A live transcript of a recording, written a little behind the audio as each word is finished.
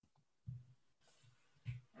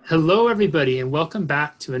Hello, everybody, and welcome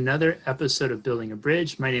back to another episode of Building a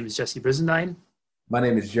Bridge. My name is Jesse Brizendine. My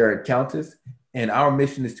name is Jared Countess, and our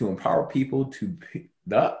mission is to empower people to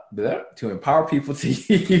empower people to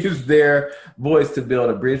use their voice to build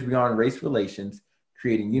a bridge beyond race relations,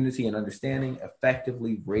 creating unity and understanding,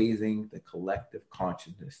 effectively raising the collective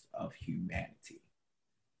consciousness of humanity.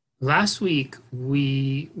 Last week,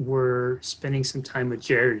 we were spending some time with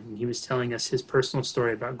Jared, and he was telling us his personal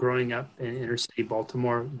story about growing up in inner city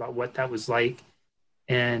Baltimore, about what that was like.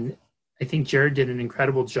 And I think Jared did an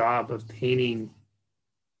incredible job of painting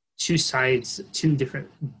two sides, two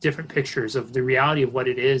different pictures of the reality of what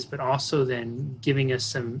it is, but also then giving us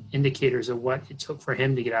some indicators of what it took for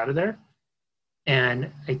him to get out of there.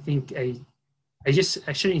 And I think I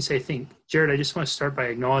shouldn't say think, Jared, I just want to start by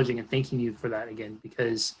acknowledging and thanking you for that again,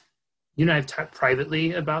 because you and I have talked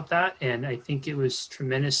privately about that, and I think it was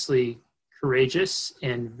tremendously courageous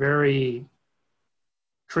and very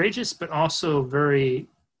courageous, but also very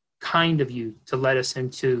kind of you to let us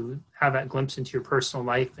into have that glimpse into your personal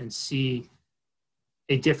life and see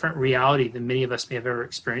a different reality than many of us may have ever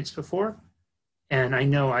experienced before. And I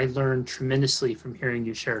know I learned tremendously from hearing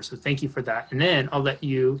you share. So thank you for that. And then I'll let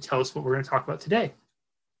you tell us what we're going to talk about today.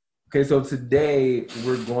 Okay, so today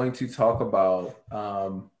we're going to talk about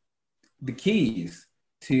the keys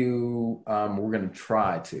to, we're going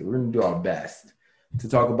to do our best to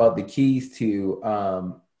talk about the keys to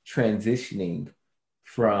transitioning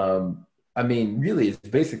from, really it's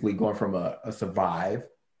basically going from a survive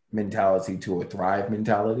mentality to a thrive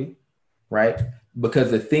mentality, right?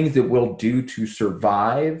 Because the things that we'll do to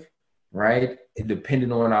survive, right,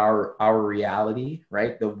 depending on our reality,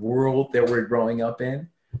 right, the world that we're growing up in,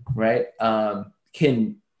 right,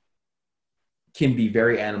 can be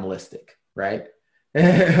very animalistic, right?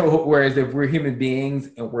 Whereas if we're human beings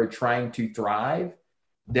and we're trying to thrive,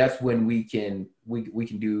 that's when we can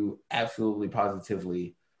do absolutely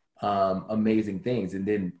positively amazing things, and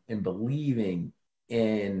then in believing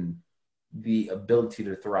in the ability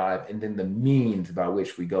to thrive, and then the means by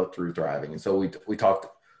which we go through thriving. And so we talked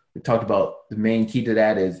about the main key to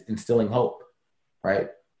that is instilling hope,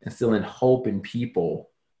 right? Instilling hope in people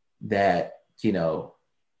that,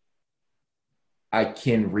 I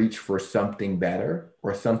can reach for something better,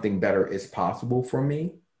 or something better is possible for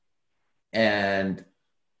me. And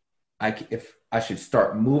if I should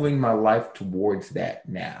start moving my life towards that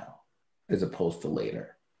now, as opposed to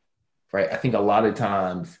later, right? I think a lot of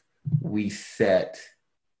times we set,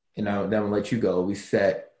 then I'll let you go. We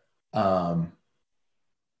set a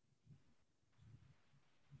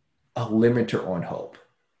limiter on hope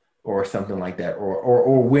or something like that,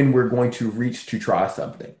 or when we're going to reach to try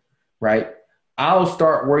something, right? I'll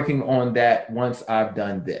start working on that once I've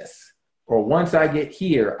done this, or once I get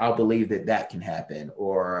here, I'll believe that can happen,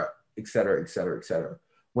 or et cetera, et cetera, et cetera.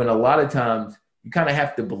 When a lot of times you kind of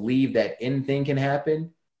have to believe that anything can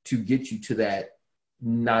happen to get you to that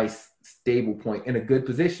nice, stable point in a good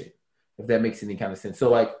position, if that makes any kind of sense. So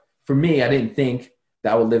like for me, I didn't think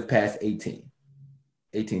that I would live past 18,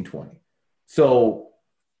 20. So,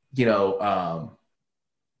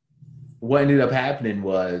 what ended up happening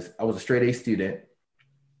was I was a straight A student.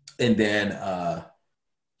 And then,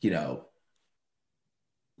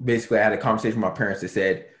 basically I had a conversation with my parents that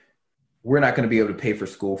said, we're not going to be able to pay for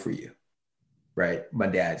school for you. Right. My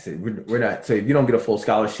dad said, we're not. So if you don't get a full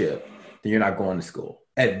scholarship, then you're not going to school.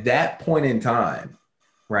 At that point in time,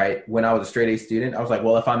 right, when I was a straight A student, I was like,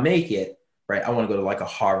 well, if I make it, right, I want to go to like a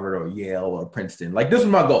Harvard or Yale or Princeton. Like, this was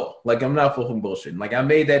my goal. Like, I'm not full bullshit. Like, I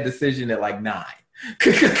made that decision at like 9.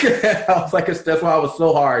 I was like, that's why I was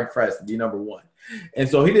so hard pressed to be number one. And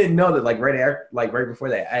so he didn't know that right before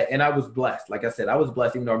that. And I was blessed. Like I said, I was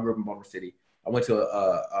blessed, even though I grew up in Baltimore City. I went to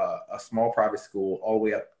a small private school all the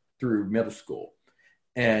way up through middle school.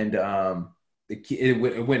 And it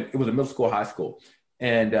was a middle school, high school.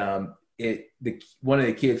 And one of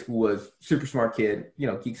the kids who was super smart kid,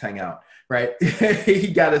 geeks hang out, right?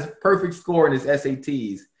 He got his perfect score in his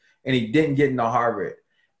SATs, and he didn't get into Harvard.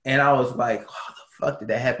 And I was like, how the fuck did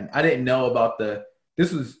that happen? I didn't know about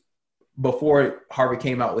this was before Harvard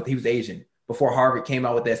came out with, he was Asian, before Harvard came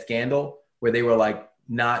out with that scandal where they were like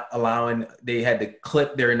not allowing, they had to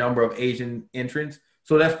clip their number of Asian entrants.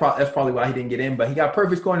 So that's probably why he didn't get in, but he got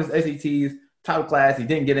perfect score in his SATs, top class. He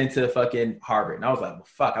didn't get into fucking Harvard. And I was like, well,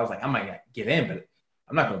 fuck. I was like, I might get in, but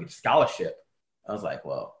I'm not going to get a scholarship. I was like,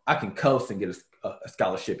 well, I can coast and get a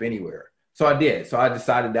scholarship anywhere. So I did. So I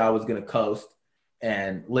decided that I was going to coast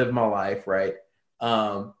and live my life, right?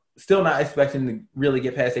 Still not expecting to really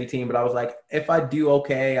get past 18, but I was like, if I do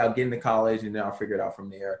okay, I'll get into college and then I'll figure it out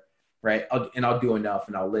from there, right? I'll do enough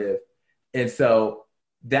and I'll live. And so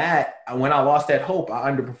that when I lost that hope,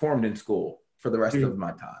 I underperformed in school for the rest of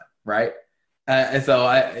my time, right? And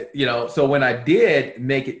so so when I did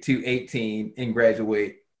make it to 18 and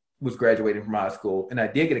was graduating from high school, and I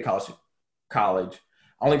did get a college,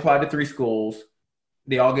 I only applied to 3 schools.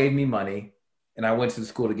 They all gave me money, and I went to the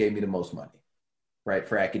school that gave me the most money, right,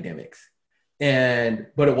 for academics.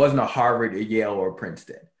 But it wasn't a Harvard, a Yale, or a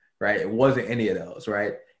Princeton, right? It wasn't any of those,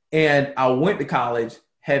 right? And I went to college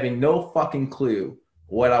having no fucking clue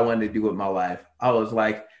what I wanted to do with my life. I was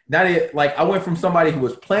like, I went from somebody who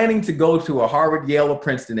was planning to go to a Harvard, Yale, or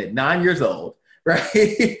Princeton at 9 years old,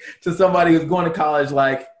 right, to somebody who's going to college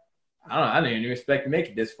like, I didn't even expect to make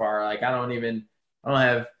it this far. Like, I don't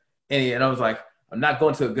have any. And I was like, I'm not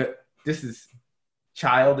going to this is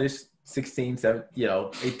childish, 16, 17,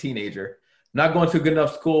 a teenager. I'm not going to a good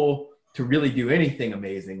enough school to really do anything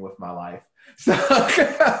amazing with my life. So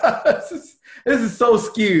this is so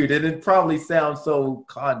skewed, and it probably sounds so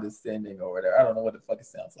condescending or whatever. I don't know what the fuck it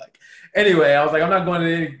sounds like. Anyway, I was like, I'm not going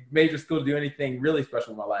to any major school to do anything really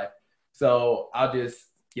special in my life. So I'll just,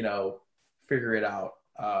 figure it out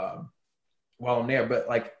while I'm there. But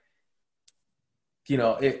like,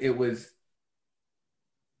 it was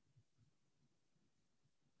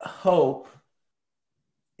hope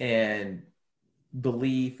and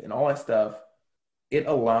belief and all that stuff. It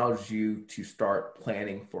allows you to start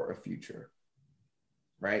planning for a future,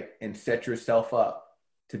 right? And set yourself up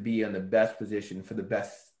to be in the best position for the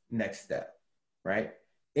best next step, right?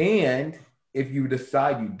 And if you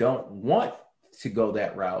decide you don't want to go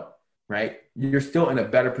that route, right, you're still in a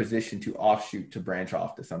better position to branch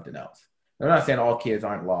off to something else. I'm not saying all kids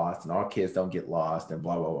aren't lost and all kids don't get lost and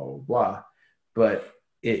blah, blah, blah, blah, blah. But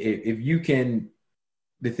if you can,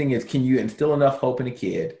 the thing is, can you instill enough hope in a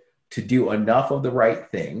kid to do enough of the right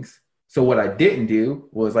things? So what I didn't do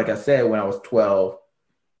was, like I said, when I was 12,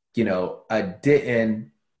 I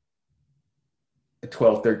didn't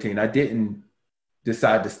 12, 13, I didn't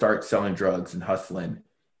decide to start selling drugs and hustling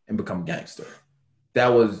and become a gangster.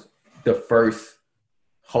 That was the first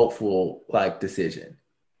hopeful decision.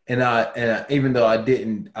 And even though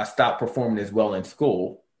I stopped performing as well in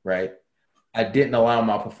school, right? I didn't allow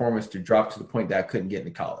my performance to drop to the point that I couldn't get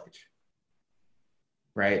into college.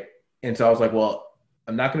 Right. And so I was like, well,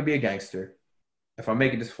 I'm not going to be a gangster. If I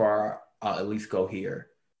make it this far, I'll at least go here.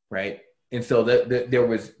 Right. And so there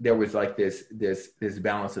was like this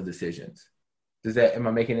balance of decisions. Am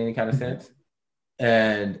I making any kind of sense?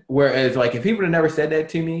 And whereas like, if he would have never said that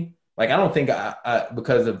to me, like, I don't think I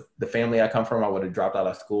because of the family I come from, I would have dropped out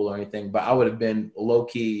of school or anything, but I would have been low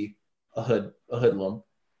key a hoodlum.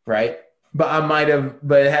 Right. But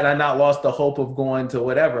had I not lost the hope of going to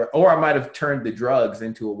whatever, or I might have turned the drugs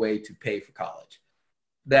into a way to pay for college.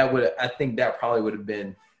 I think that probably would have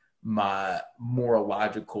been my more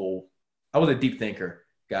logical. I was a deep thinker,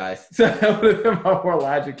 guys. So that would have been my more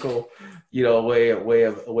logical, way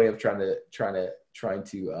of trying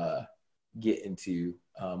to get into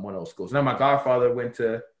one of those schools. Now my godfather went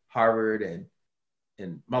to Harvard, and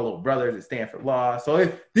my little brothers at Stanford Law.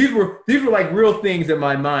 So these were like real things in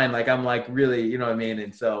my mind. Like, I'm like, really, you know what I mean?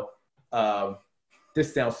 And so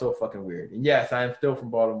this sounds so fucking weird. And yes, I'm still from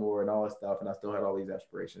Baltimore and all that stuff, and I still had all these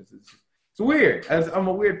aspirations. It's weird. I'm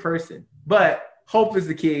a weird person, but hope is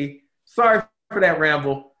the key. Sorry for that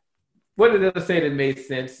ramble. What did I say that made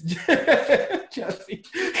sense? Jesse.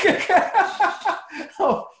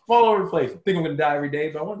 I'm all over the place. I think I'm going to die every day,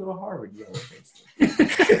 but I want to go to Harvard.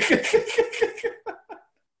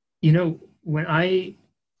 When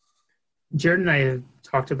Jared and I have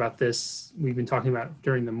talked about this, we've been talking about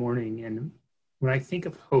during the morning, and when I think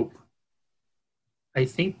of hope, I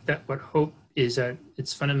think that what hope is at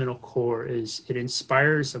its fundamental core is it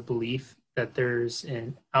inspires a belief that there's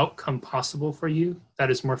an outcome possible for you that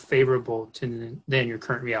is more favorable than your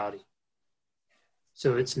current reality.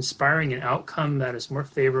 So it's inspiring an outcome that is more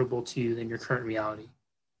favorable to you than your current reality.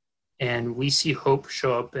 And we see hope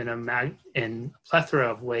show up in a plethora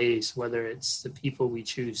of ways, whether it's the people we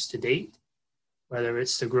choose to date, whether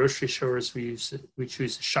it's the grocery stores we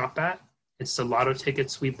choose to shop at, it's the lotto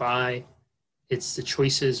tickets we buy, it's the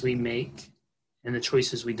choices we make and the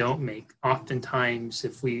choices we don't make. Oftentimes,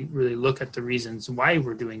 if we really look at the reasons why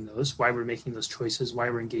we're doing those, why we're making those choices, why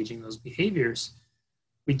we're engaging those behaviors,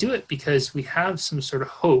 we do it because we have some sort of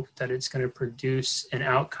hope that it's going to produce an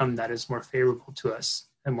outcome that is more favorable to us,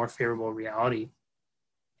 a more favorable reality.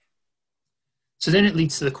 So then it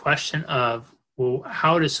leads to the question of, well,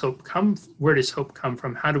 how does hope come? Where does hope come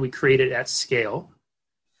from? How do we create it at scale?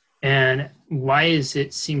 And why does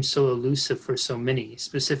it seem so elusive for so many,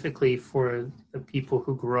 specifically for the people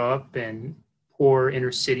who grow up in poor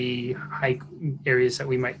inner city, high areas that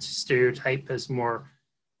we might stereotype as more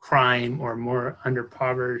crime or more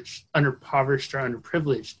underpoverished or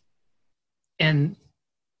underprivileged. And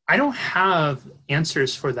I don't have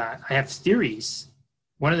answers for that. I have theories.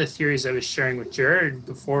 One of the theories I was sharing with Jared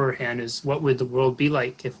beforehand is, what would the world be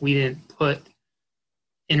like if we didn't put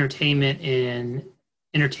entertainment and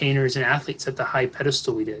entertainers and athletes at the high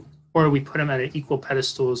pedestal we did, or we put them at an equal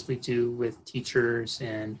pedestal as we do with teachers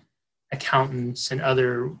and accountants and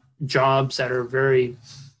other jobs that are very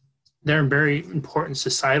important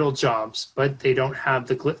societal jobs, but they don't have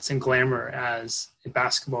the glitz and glamour as a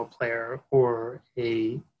basketball player or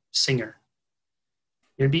a singer.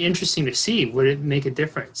 It'd be interesting to see, would it make a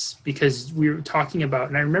difference? Because we were talking about,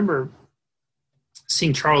 and I remember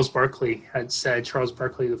seeing Charles Barkley,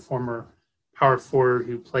 the former power forward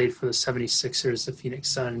who played for the 76ers, the Phoenix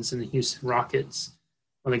Suns, and the Houston Rockets,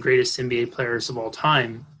 one of the greatest NBA players of all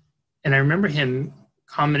time. And I remember him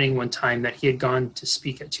commenting one time that he had gone to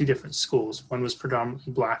speak at two different schools. One was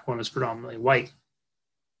predominantly black, one was predominantly white.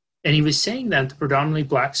 And he was saying that the predominantly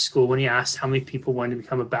black school, when he asked how many people wanted to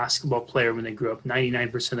become a basketball player when they grew up,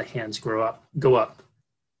 99% of the hands go up.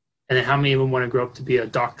 And then how many of them want to grow up to be a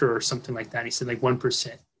doctor or something like that? And he said like 1%.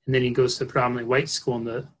 And then he goes to the predominantly white school and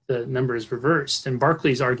the number is reversed. And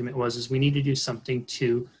Barkley's argument was we need to do something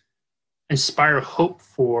to inspire hope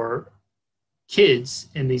for kids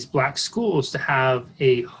in these black schools to have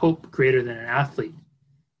a hope greater than an athlete.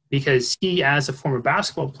 Because he, as a former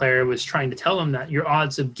basketball player, was trying to tell them that your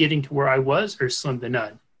odds of getting to where I was are slim to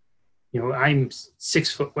none. I'm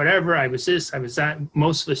 6 foot whatever, I was this, I was that.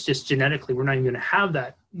 Most of us just genetically, we're not even going to have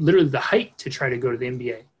that, literally the height to try to go to the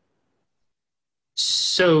NBA.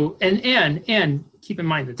 So, and keep in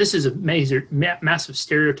mind that this is a massive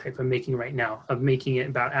stereotype I'm making right now, of making it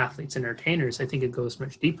about athletes and entertainers. I think it goes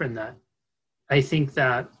much deeper than that. I think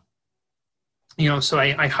that, so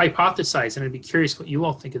I hypothesize, and I'd be curious what you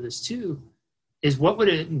all think of this too, is what would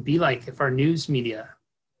it be like if our news media,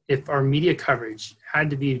 if our media coverage had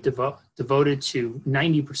to be devoted to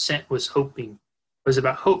 90% was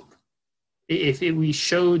about hope. If we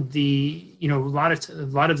showed a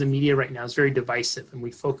lot of the media right now is very divisive, and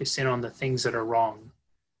we focus in on the things that are wrong.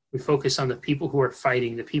 We focus on the people who are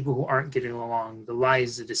fighting, the people who aren't getting along, the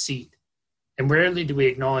lies, the deceit. And rarely do we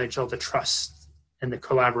acknowledge all the trust and the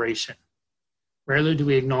collaboration. Rarely do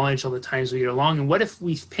we acknowledge all the times we get along. And what if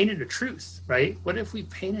we painted a truth, right? What if we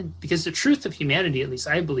painted, because the truth of humanity, at least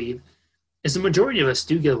I believe, is the majority of us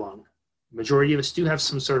do get along. The majority of us do have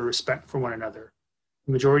some sort of respect for one another.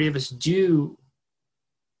 The majority of us do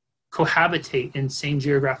cohabitate in same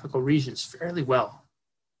geographical regions fairly well.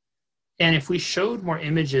 And if we showed more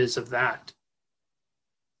images of that,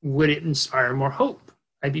 would it inspire more hope?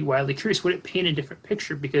 I'd be wildly curious. Would it paint a different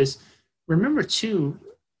picture? Because remember too,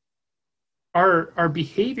 our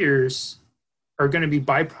behaviors are going to be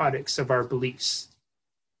byproducts of our beliefs,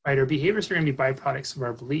 right? Our behaviors are going to be byproducts of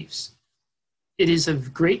our beliefs. It is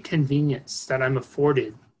of great convenience that I'm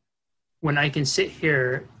afforded when I can sit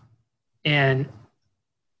here and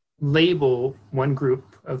label one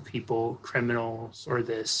group of people criminals or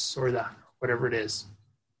this or that, whatever it is.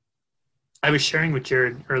 I was sharing with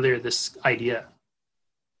Jared earlier this idea.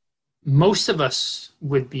 Most of us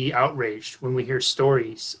would be outraged when we hear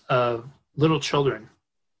stories of little children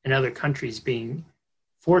in other countries being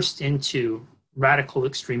forced into radical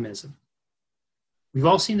extremism. We've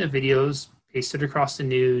all seen the videos pasted across the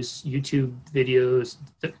news, YouTube videos,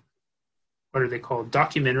 what are they called?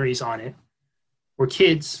 Documentaries on it, where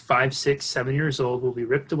kids 5, 6, 7 years old will be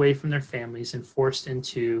ripped away from their families and forced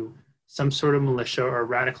into some sort of militia or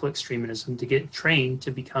radical extremism to get trained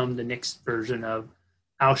to become the next version of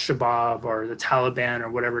Al-Shabaab or the Taliban or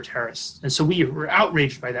whatever terrorists. And so we were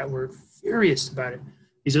outraged by that. We're furious about it.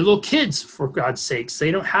 These are little kids, for God's sakes.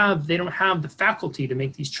 They don't have the faculty to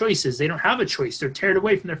make these choices. They don't have a choice. They're teared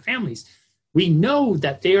away from their families. We know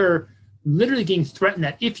that they are literally getting threatened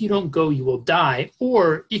that if you don't go, you will die.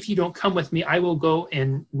 Or if you don't come with me, I will go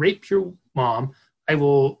and rape your mom. I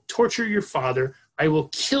will torture your father. I will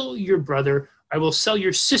kill your brother. I will sell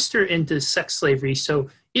your sister into sex slavery. So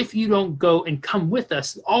if you don't go and come with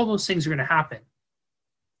us, all those things are going to happen.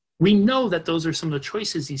 We know that those are some of the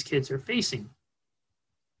choices these kids are facing.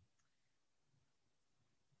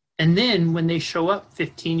 And then when they show up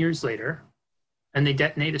 15 years later and they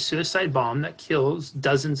detonate a suicide bomb that kills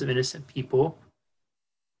dozens of innocent people,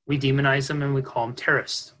 we demonize them and we call them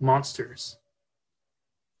terrorists, monsters.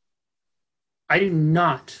 I do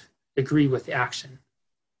not agree with the action.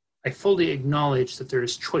 I fully acknowledge that there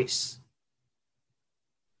is choice.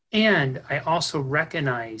 And I also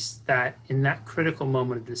recognize that in that critical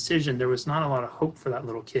moment of decision, there was not a lot of hope for that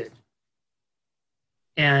little kid.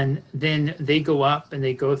 And then they go up and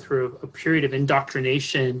they go through a period of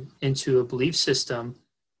indoctrination into a belief system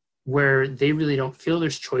where they really don't feel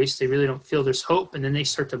there's choice, they really don't feel there's hope, and then they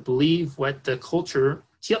start to believe what the culture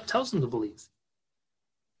tells them to believe.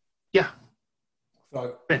 Yeah.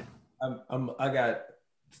 So I got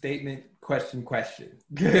statement, question.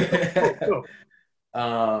 Cool.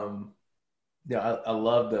 Yeah, I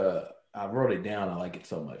love I wrote it down. I like it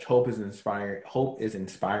so much. Hope is inspiring. Hope is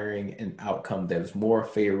inspiring an outcome that is more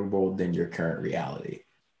favorable than your current reality.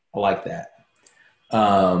 I like that.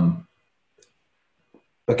 I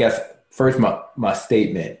guess first my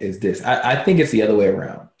statement is this. I think it's the other way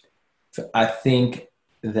around. So I think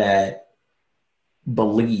that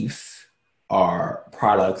beliefs are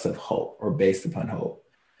products of hope or based upon hope.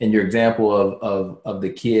 And your example of the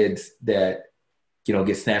kids that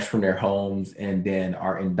get snatched from their homes and then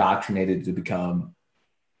are indoctrinated to become,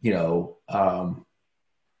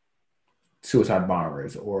 suicide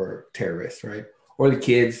bombers or terrorists, right? Or the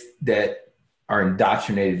kids that are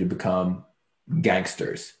indoctrinated to become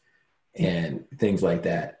gangsters and things like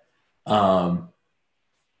that. I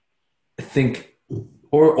think,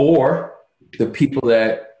 or the people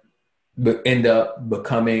that end up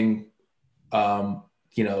becoming,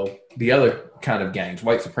 the other kind of gangs,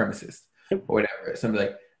 white supremacists or whatever. Something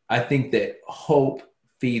like, I think that hope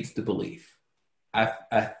feeds the belief.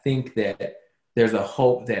 I think that there's a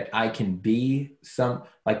hope that I can be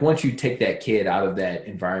once you take that kid out of that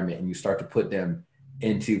environment and you start to put them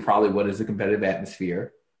into probably what is a competitive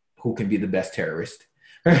atmosphere, who can be the best terrorist,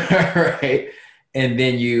 right? And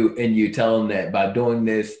then you tell them that by doing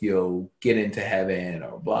this, you'll get into heaven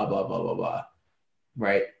or blah, blah, blah, blah, blah,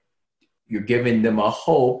 right? You're giving them a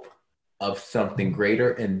hope of something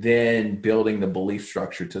greater and then building the belief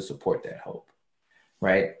structure to support that hope,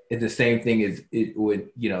 right? It's the same thing as it would,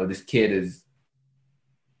 this kid is,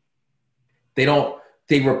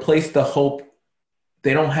 they replace the hope.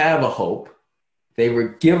 They don't have a hope. They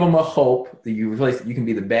would give them a hope that you can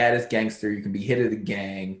be the baddest gangster. You can be hit of the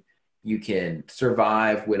gang. You can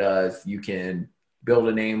survive with us. You can build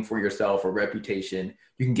a name for yourself, a reputation.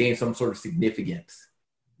 You can gain some sort of significance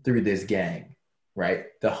through this gang, right?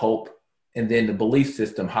 The hope. And then the belief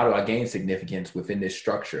system, how do I gain significance within this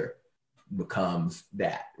structure, becomes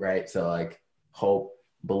that, right? So like hope,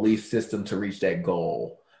 belief system to reach that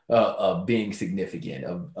goal of being significant,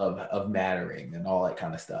 of mattering and all that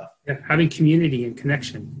kind of stuff. Yeah, having community and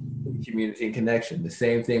connection. Community and connection. The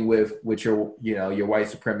same thing with your, your white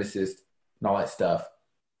supremacist and all that stuff.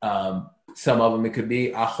 Some of them, it could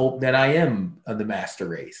be, I hope that I am of the master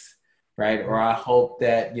race, right? Or I hope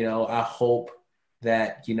that,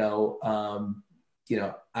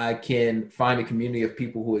 I can find a community of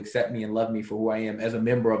people who accept me and love me for who I am as a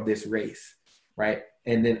member of this race, right?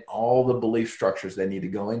 And then all the belief structures that need to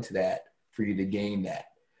go into that for you to gain that,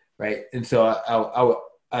 right? And so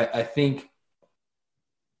I think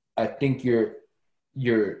I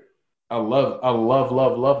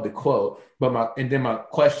love the quote, but my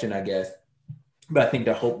question, I guess, but I think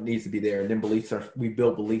the hope needs to be there, and then we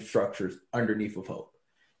build belief structures underneath of hope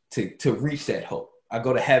to reach that hope. I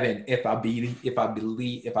go to heaven if I behave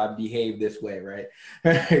this way, right?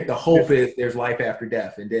 The hope is there's life after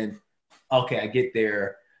death, and then I get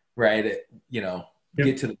there, right?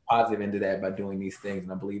 Get to the positive end of that by doing these things,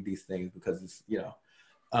 and I believe these things because it's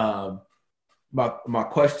My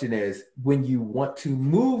question is, when you want to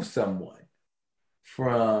move someone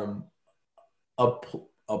from a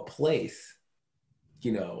place,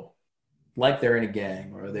 like they're in a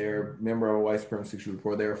gang or they're a member of a white supremacist group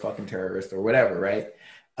or they're a fucking terrorist or whatever, right?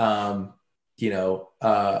 How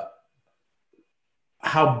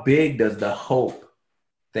big does the hope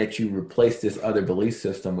that you replace this other belief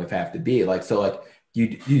system with have to be? You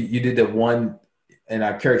did the one, and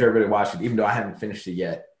I encourage everybody to watch it, even though I haven't finished it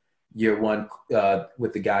yet. Year one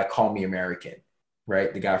with the guy Call Me American,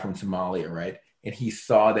 right? The guy from Somalia, right? And he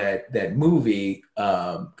saw that movie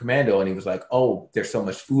Commando, and he was like, "Oh, there's so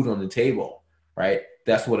much food on the table, right?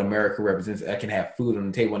 That's what America represents. I can have food on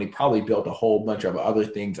the table." And he probably built a whole bunch of other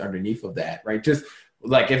things underneath of that, right? Just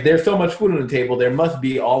like if there's so much food on the table, there must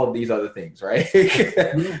be all of these other things, right?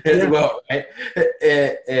 As well, right?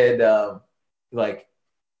 And like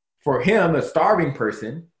for him, a starving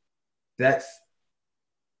person, that's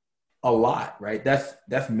a lot, right? That's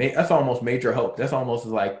almost major hope. That's almost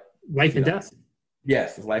like life and death.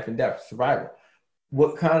 Yes, it's life and death, survival.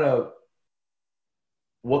 What kind of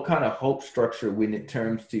hope structure when it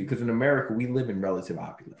turns to, because in America we live in relative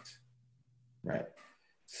opulence, right?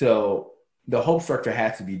 So the hope structure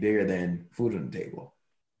has to be bigger than food on the table.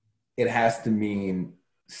 It has to mean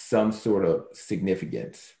some sort of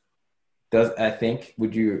significance.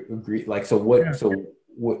 Would you agree? Like, so what? Yeah. So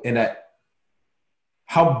and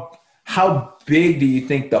how big do you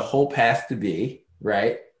think the hope has to be,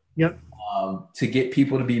 right? Yep. To get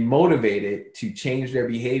people to be motivated to change their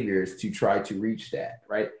behaviors to try to reach that,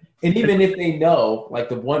 right? And even if they know, like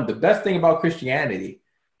the best thing about Christianity,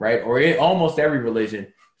 right, or almost every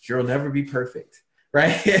religion, you'll never be perfect,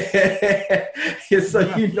 right? So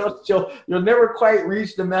you'll never quite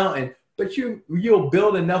reach the mountain, but you'll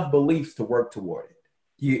build enough beliefs to work toward it.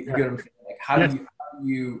 You get what I'm saying? Like how do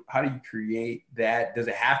you create that? Does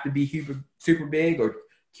it have to be super big, or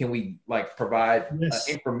can we like provide an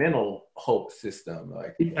incremental hope system?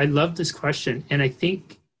 Like, I love this question. And I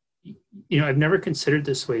think, I've never considered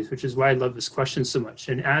this way, which is why I love this question so much.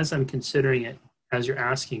 And as I'm considering it, as you're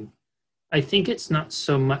asking, I think it's not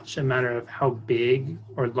so much a matter of how big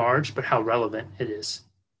or large, but how relevant it is.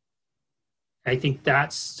 I think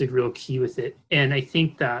that's the real key with it. And I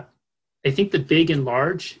think the big and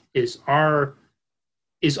large is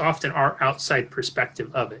often our outside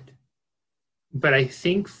perspective of it. But I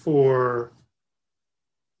think for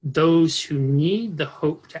those who need the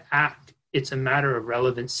hope to act, it's a matter of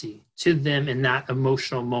relevancy to them in that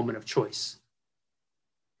emotional moment of choice,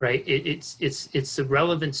 right? It's the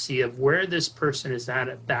relevancy of where this person is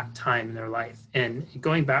at that time in their life. And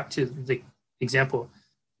going back to the example,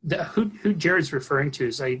 who Jared's referring to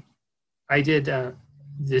is I did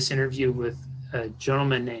this interview with a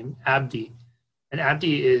gentleman named Abdi. And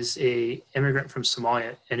Abdi is a immigrant from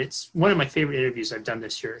Somalia, and it's one of my favorite interviews I've done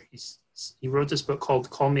this year. He wrote this book called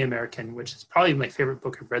Call Me American, which is probably my favorite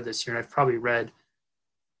book I've read this year, and I've probably read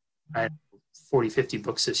 40, 50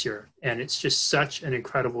 books this year. And it's just such an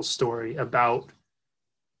incredible story about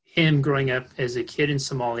him growing up as a kid in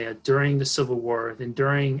Somalia during the Civil War, then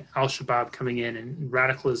during Al-Shabaab coming in and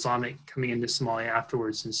radical Islamic coming into Somalia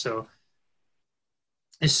afterwards. And so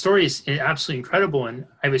his story is absolutely incredible. And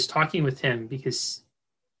I was talking with him because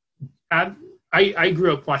I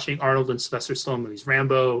grew up watching Arnold and Sylvester Stallone movies,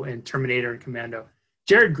 Rambo and Terminator and Commando.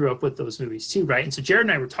 Jared grew up with those movies too, right? And so Jared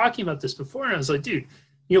and I were talking about this before, and I was like, dude,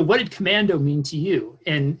 what did Commando mean to you?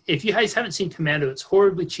 And if you guys haven't seen Commando, it's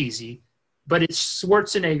horribly cheesy, but it's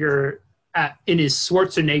Schwarzenegger in his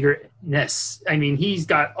Schwarzenegger-ness. I mean, he's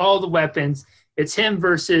got all the weapons. It's him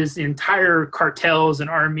versus the entire cartels and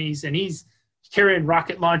armies, and he's carrying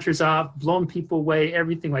rocket launchers off, blowing people away,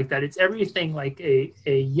 everything like that. It's everything like a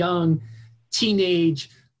young, teenage,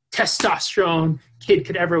 testosterone kid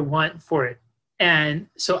could ever want for it. And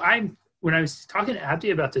so when I was talking to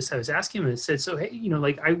Abdi about this, I was asking him and said, so, hey,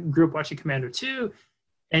 I grew up watching Commando 2,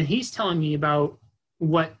 and he's telling me about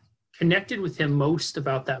what connected with him most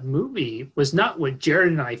about that movie was not what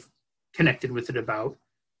Jared and I connected with it about.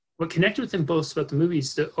 What connected with him most about the movie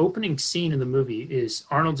is the opening scene in the movie is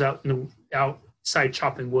Arnold's outside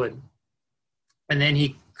chopping wood. And then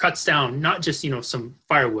he cuts down, not just, some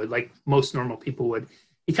firewood like most normal people would.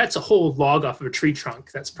 He cuts a whole log off of a tree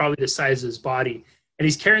trunk that's probably the size of his body. And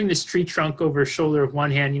he's carrying this tree trunk over his shoulder with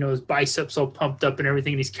one hand, his biceps all pumped up and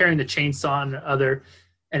everything. And he's carrying the chainsaw on the other.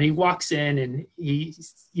 And he walks in and he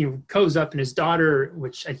goes up, and his daughter,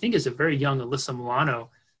 which I think is a very young Alyssa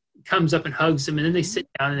Milano, comes up and hugs him, and then they sit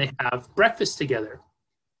down and they have breakfast together.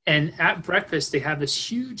 And at breakfast, they have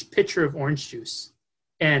this huge pitcher of orange juice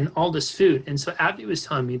and all this food. And so Abdi was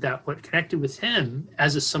telling me that what connected with him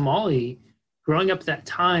as a Somali growing up at that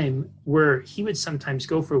time, where he would sometimes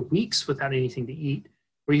go for weeks without anything to eat,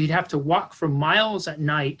 where you'd have to walk for miles at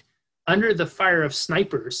night under the fire of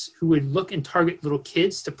snipers who would look and target little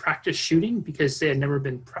kids to practice shooting because they had never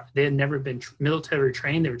been military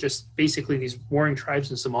trained. They were just basically these warring tribes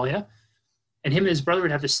in Somalia. And him and his brother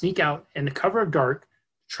would have to sneak out in the cover of dark,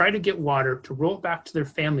 try to get water to roll it back to their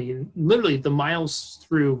family, and literally the miles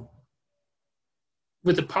through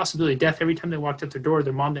with the possibility of death. Every time they walked out their door,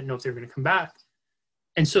 their mom didn't know if they were going to come back.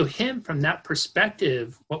 And so him, from that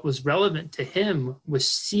perspective, what was relevant to him was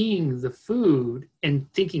seeing the food and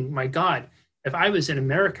thinking, my God, if I was in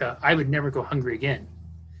America, I would never go hungry again.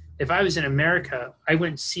 If I was in America, I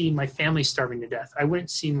wouldn't see my family starving to death. I wouldn't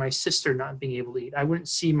see my sister not being able to eat. I wouldn't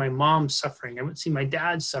see my mom suffering. I wouldn't see my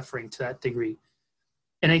dad suffering to that degree.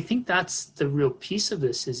 And I think that's the real piece of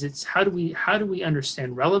this, is it's how do we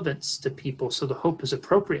understand relevance to people so the hope is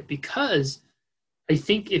appropriate? Because I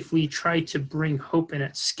think if we try to bring hope in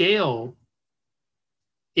at scale,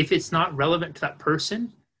 if it's not relevant to that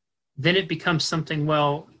person, then it becomes something,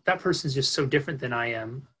 well, that person's just so different than I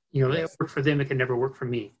am. It worked for them, it can never work for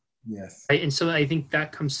me. Yes. Right? And so I think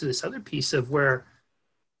that comes to this other piece of where,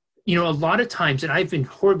 a lot of times, and I've been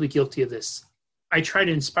horribly guilty of this, I try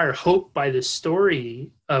to inspire hope by the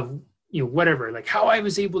story of, whatever, like how I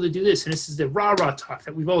was able to do this. And this is the rah-rah talk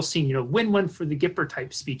that we've all seen, win one for the Gipper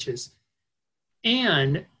type speeches.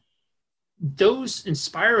 And those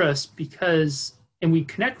inspire us because, and we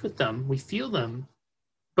connect with them, we feel them,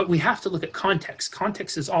 but we have to look at context.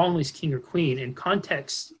 Context is always king or queen. And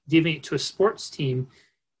context, giving it to a sports team,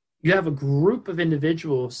 you have a group of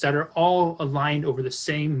individuals that are all aligned over the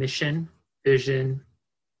same mission, vision,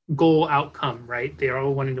 goal, outcome, right? They are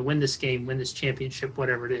all wanting to win this game, win this championship,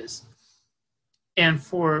 whatever it is. And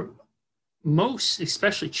for most,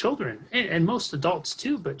 especially children, and most adults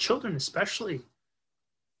too, but children especially,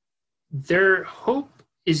 their hope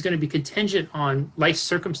is going to be contingent on life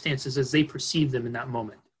circumstances as they perceive them in that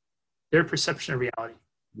moment, their perception of reality.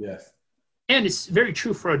 Yes. And it's very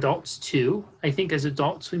true for adults too. I think as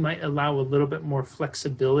adults, we might allow a little bit more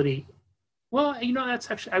flexibility. Well,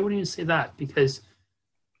 that's actually, I wouldn't even say that, because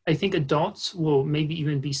I think adults will maybe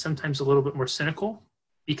even be sometimes a little bit more cynical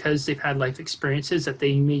because they've had life experiences that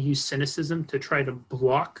they may use cynicism to try to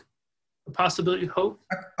block the possibility of hope.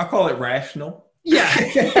 I call it rational. Yeah.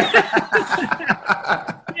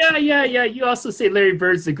 yeah. You also say Larry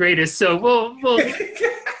Bird's the greatest, so we'll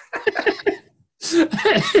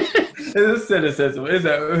It's a cynicism.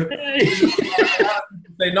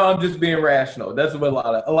 Say, no, I'm just being rational. That's what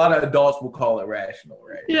a lot of adults will call it, rational,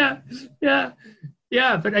 right?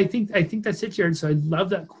 Yeah. But I think that's it, Jared. So I love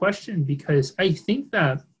that question, because I think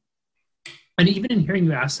that, and even in hearing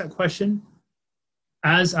you ask that question,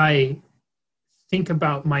 as I think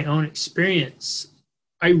about my own experience,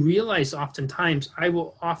 I realize oftentimes I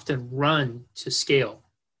will often run to scale.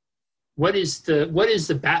 What is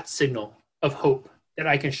the bat signal of hope that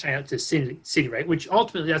I can shine out to the city, right? Which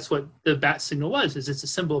ultimately that's what the bat signal was, is it's a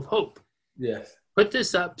symbol of hope. Yes. Put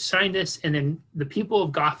this up, shine this, and then the people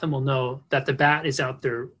of Gotham will know that the bat is out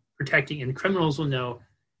there protecting, and the criminals will know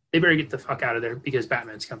they better get the fuck out of there because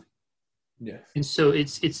Batman's coming. Yes. And so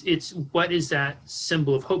it's what is that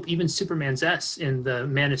symbol of hope? Even Superman's S in the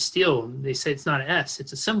Man of Steel, they say it's not an S,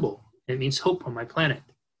 it's a symbol. It means hope on my planet.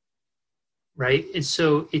 Right? And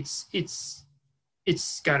so it's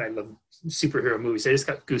God, I love superhero movies. I just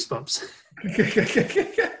got goosebumps.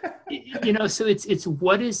 So it's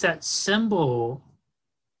what is that symbol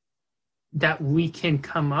that we can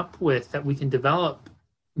come up with, that we can develop,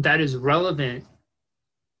 that is relevant.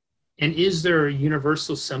 And is there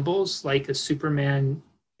universal symbols like a Superman,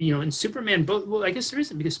 in Superman, both, well, I guess there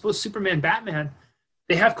isn't, because both Superman and Batman,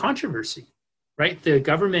 they have controversy, right? The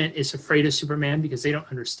government is afraid of Superman because they don't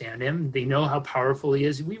understand him. They know how powerful he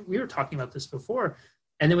is. We were talking about this before.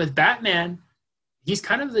 And then with Batman, he's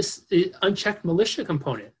kind of this unchecked militia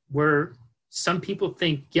component where some people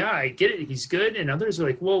think, yeah, I get it, he's good. And others are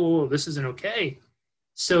like, whoa, this isn't okay.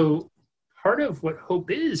 So part of what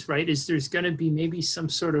hope is, right, is there's going to be maybe some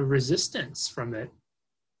sort of resistance from it.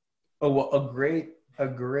 Oh, well, a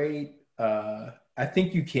great, I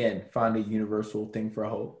think you can find a universal thing for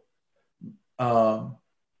hope. And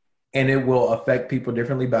it will affect people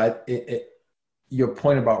differently, but your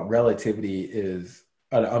point about relativity is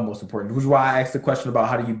utmost important, which is why I asked the question about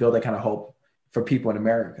how do you build that kind of hope for people in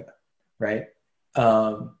America, right?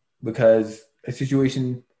 Because a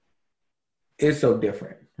situation is so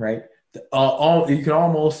different, right? You can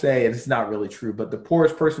almost say, and it's not really true, but the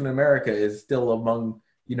poorest person in America is still among,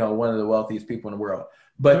 one of the wealthiest people in the world.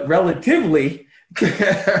 But relatively,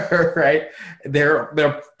 right,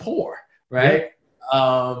 they're poor, right?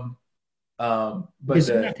 Yeah. But because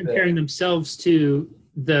they're not comparing themselves to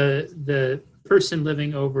the person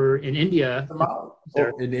living over in India.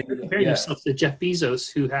 They're comparing themselves to Jeff Bezos,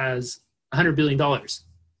 who has $100 billion.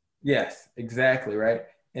 Yes, exactly, right?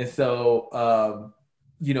 And so,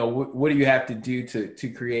 what do you have to do to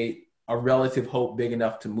create a relative hope big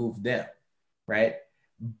enough to move them, right?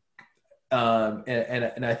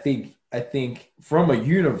 And I think from a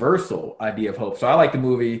universal idea of hope. So I like the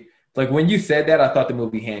movie. Like when you said that, I thought the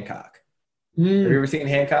movie Hancock. Have you ever seen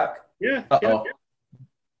Hancock? Yeah. Uh-oh.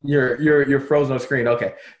 Yeah. You're frozen on screen.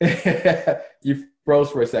 Okay. You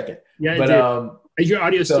froze for a second. Yeah. But your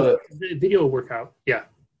audio still the video will work out. Yeah.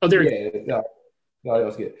 Oh, there. Yeah. The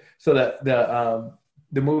audio's good. So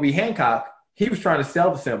the movie Hancock, he was trying to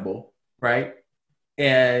sell the symbol, right?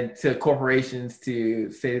 And to corporations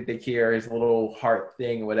to say that they care, his little heart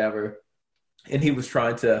thing or whatever. And he was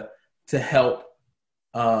trying to help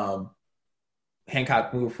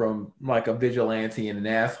Hancock move from like a vigilante and an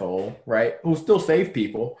asshole, right? Who still saved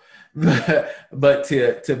people, but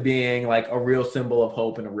to being like a real symbol of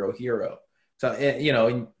hope and a real hero. So,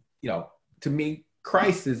 to me,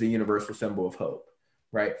 Christ is a universal symbol of hope,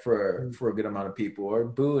 right? For a good amount of people, or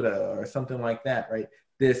Buddha or something like that, right?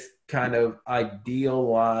 This kind of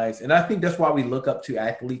idealized, and I think that's why we look up to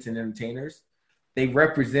athletes and entertainers. They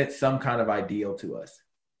represent some kind of ideal to us,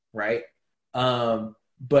 right?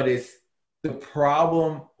 But The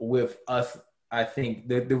problem with us, I think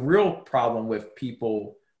the real problem with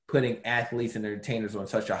people putting athletes and entertainers on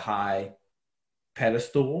such a high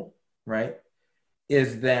pedestal, right,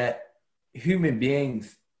 is that human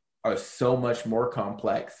beings are so much more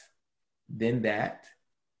complex than that,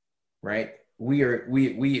 right? We are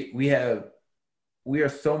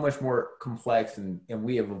so much more complex, and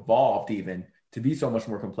we have evolved even to be so much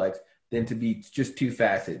more complex than to be just two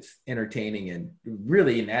facets, entertaining and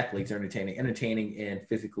really in athletes entertaining and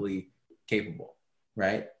physically capable,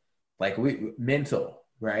 right? Like mental,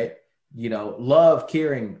 right? Love,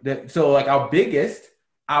 caring. So like our biggest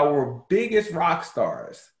rock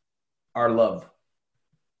stars are love.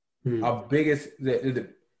 Our biggest, the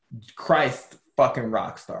Christ fucking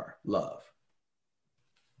rock star, love.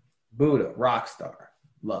 Buddha, rock star,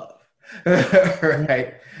 love.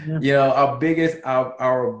 Right? Yeah. Our biggest,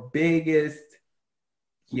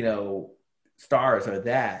 stars are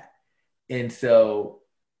that. And so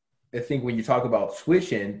I think when you talk about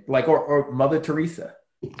switching, like, or Mother Teresa.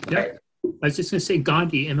 Right? I was just going to say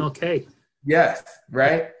Gandhi, MLK. Yes,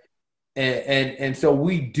 right? And so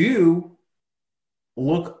we do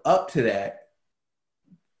look up to that,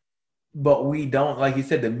 but we don't, like you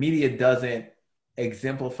said, the media doesn't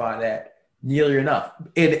exemplify that nearly enough.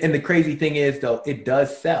 And the crazy thing is, though, it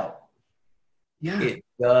does sell. Yeah, it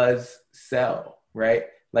does sell, right?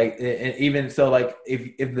 Like, and even so, like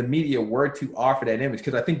if the media were to offer that image,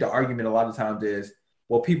 because I think the argument a lot of times is,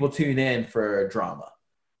 well, people tune in for drama,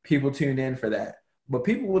 people tune in for that, but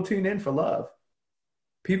people will tune in for love.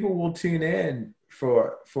 People will tune in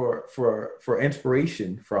for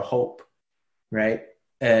inspiration, for hope, right?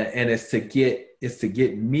 And it's to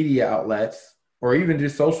get media outlets or even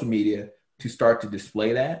just social media to start to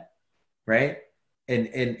display that, right?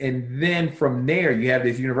 And then from there you have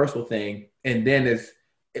this universal thing, and then it's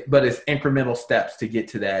incremental steps to get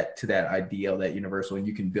to that ideal, that universal, and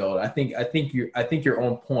you can build. I think you're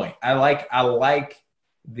on point. I like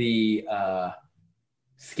the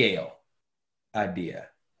scale idea,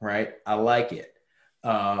 right? I like it,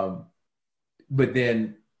 but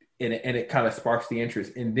then and it kind of sparks the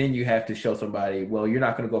interest, and then you have to show somebody, well, you're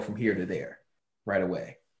not going to go from here to there right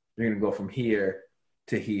away. You're going to go from here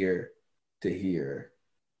to here to here,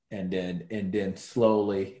 and then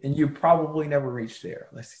slowly, and you probably never reach there.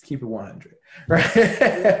 Let's just keep it 100, right?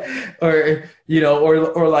 or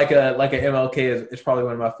like a MLK is probably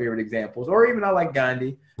one of my favorite examples, or even I like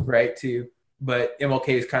Gandhi, right, too. But MLK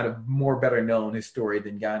is kind of more better known, his story,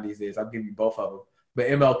 than Gandhi's is. I'll give you both of them. But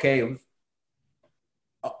MLK,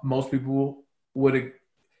 most people would,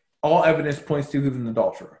 all evidence points to who's an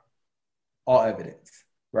adulterer. All evidence,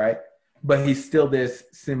 right? But he's still this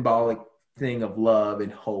symbolic thing of love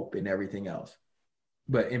and hope and everything else,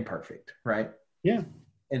 but imperfect, right? Yeah.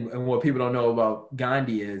 And what people don't know about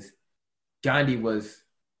Gandhi is Gandhi was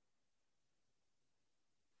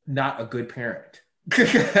not a good parent.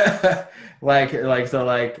 The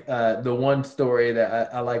one story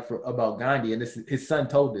that I like about Gandhi, and this his son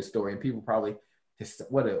told this story, and people probably,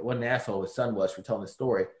 what an asshole his son was for telling the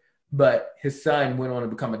story, but his son went on to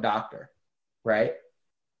become a doctor, right?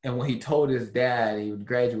 And when he told his dad he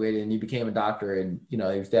graduated and he became a doctor, and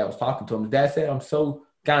his dad was talking to him, his dad said,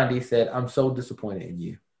 Gandhi said, "I'm so disappointed in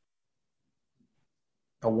you.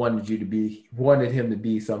 I wanted him to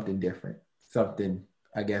be something different, something,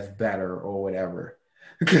 I guess, better or whatever."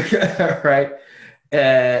 Right?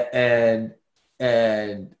 And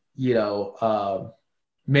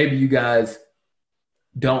maybe you guys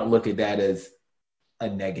don't look at that as a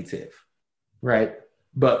negative, right?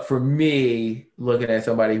 But for me, looking at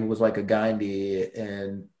somebody who was like a Gandhi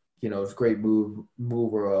and, this great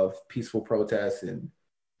mover of peaceful protests and,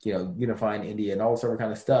 unifying India and all this other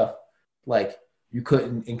kind of stuff, like, you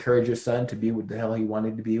couldn't encourage your son to be what the hell he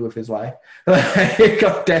wanted to be with his life.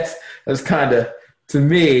 That's kind of, to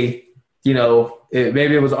me,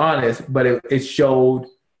 maybe it was honest, but it showed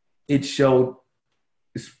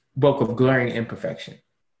spoke of glaring imperfection.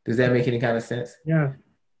 Does that make any kind of sense? Yeah.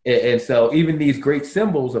 And so even these great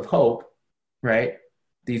symbols of hope, right?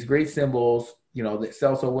 These great symbols, that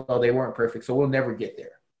sell so well, they weren't perfect. So we'll never get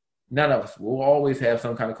there. None of us. We'll always have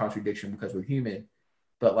some kind of contradiction because we're human.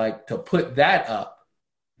 But like, to put that up,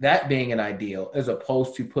 that being an ideal, as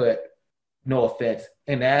opposed to put, no offense,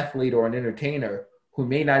 an athlete or an entertainer who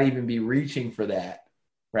may not even be reaching for that,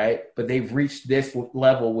 right? But they've reached this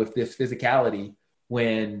level with this physicality,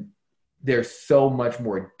 when there's so much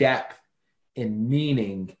more depth and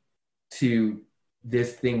meaning to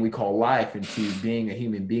this thing we call life and to being a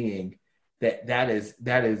human being, that is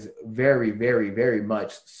very, very, very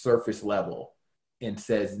much surface level. and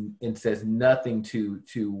says nothing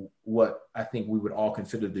to what I think we would all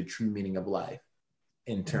consider the true meaning of life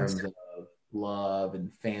in terms of love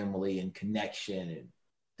and family and connection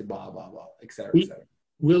and blah, blah, blah, et cetera, et cetera.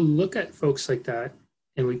 We'll look at folks like that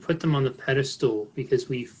and we put them on the pedestal because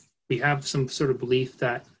we have some sort of belief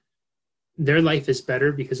that their life is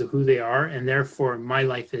better because of who they are, and therefore my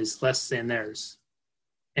life is less than theirs.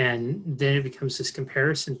 And then it becomes this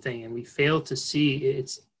comparison thing, and we fail to see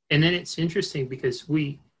it's, and then it's interesting because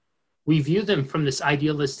we view them from this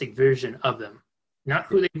idealistic version of them, not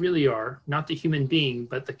who they really are, not the human being,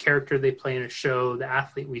 but the character they play in a show, the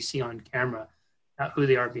athlete we see on camera, not who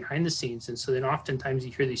they are behind the scenes. And so then oftentimes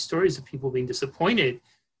you hear these stories of people being disappointed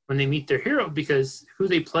when they meet their hero because who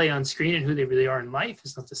they play on screen and who they really are in life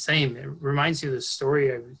is not the same. It reminds me of the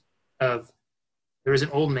story of there was an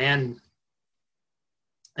old man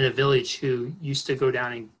in a village who used to go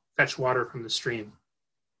down and fetch water from the stream.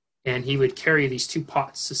 And he would carry these two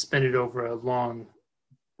pots suspended over a long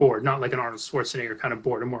board, not like an Arnold Schwarzenegger kind of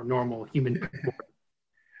board, a more normal human board.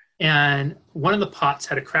 And one of the pots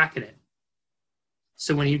had a crack in it.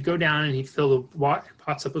 So when he'd go down and he'd fill the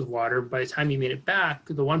pots up with water, by the time he made it back,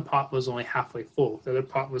 the one pot was only halfway full. The other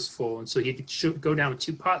pot was full. And so he'd go down with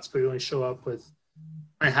two pots, but he'd only show up with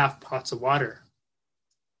 1.5 pots of water.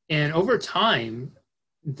 And over time,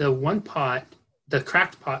 the one pot, the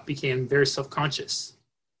cracked pot, became very self-conscious.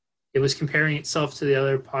 It was comparing itself to the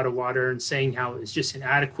other pot of water and saying how it was just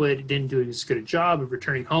inadequate. It didn't do as good a job of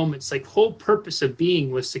returning home. It's like the whole purpose of being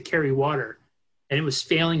was to carry water. And it was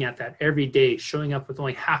failing at that every day, showing up with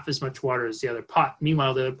only half as much water as the other pot.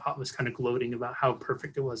 Meanwhile, the other pot was kind of gloating about how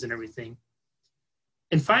perfect it was and everything.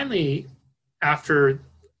 And finally, after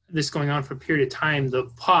this going on for a period of time, the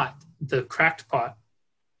cracked pot,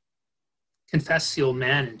 confessed to the old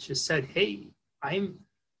man and just said, "Hey, I'm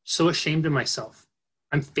so ashamed of myself.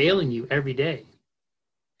 I'm failing you every day."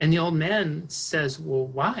 And the old man says, "Well,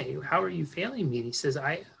 why? How are you failing me?" And he says,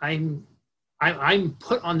 I'm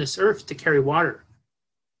put on this earth to carry water.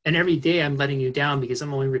 And every day I'm letting you down because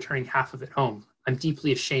I'm only returning half of it home. I'm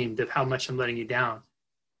deeply ashamed of how much I'm letting you down.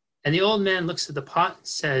 And the old man looks at the pot and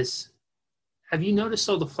says, "Have you noticed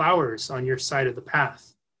all the flowers on your side of the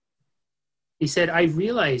path?" He said, "I've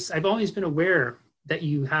always been aware that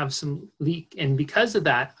you have some leak. And because of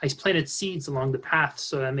that, I planted seeds along the path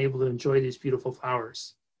so that I'm able to enjoy these beautiful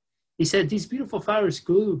flowers." He said, "These beautiful flowers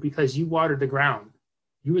grew because you watered the ground.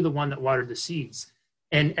 You were the one that watered the seeds.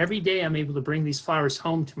 And every day I'm able to bring these flowers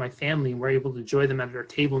home to my family, and we're able to enjoy them at our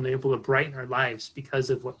table, and they're able to brighten our lives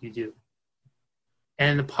because of what you do."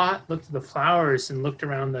 And the pot looked at the flowers and looked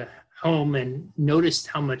around the home and noticed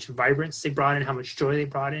how much vibrance they brought in, how much joy they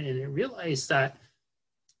brought in. And it realized that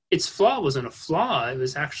its flaw wasn't a flaw, it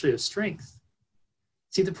was actually a strength.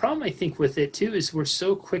 See, the problem I think with it too is we're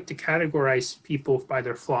so quick to categorize people by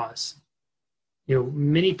their flaws. You know,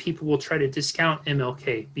 many people will try to discount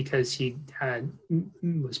MLK because he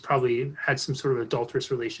was probably had some sort of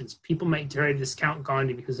adulterous relations. People might try to discount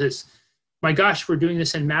Gandhi because this, my gosh, we're doing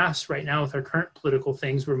this en masse right now with our current political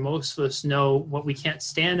things where most of us know what we can't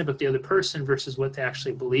stand about the other person versus what they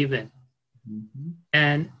actually believe in. Mm-hmm.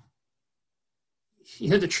 And, you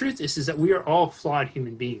know, the truth is that we are all flawed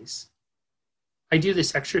human beings. I do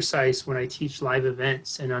this exercise when I teach live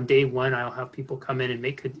events, and on day one, I'll have people come in and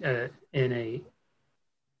make a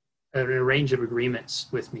range of agreements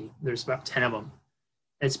with me. There's about 10 of them.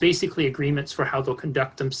 And it's basically agreements for how they'll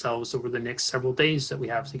conduct themselves over the next several days that we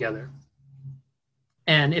have together.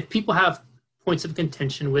 And if people have points of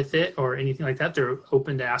contention with it or anything like that, they're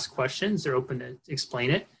open to ask questions. They're open to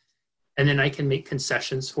explain it. And then I can make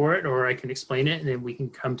concessions for it, or I can explain it, and then we can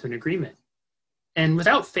come to an agreement. And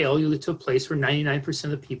without fail, you get to a place where 99%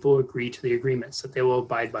 of the people agree to the agreements, that they will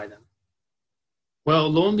abide by them. Well,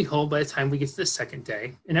 lo and behold, by the time we get to the second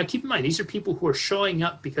day, and now keep in mind, these are people who are showing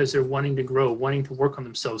up because they're wanting to grow, wanting to work on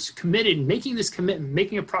themselves, committed, making this commitment,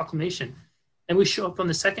 making a proclamation. And we show up on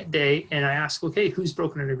the second day, and I ask, okay, who's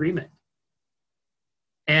broken an agreement?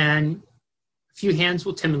 And a few hands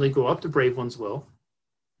will timidly go up, the brave ones will.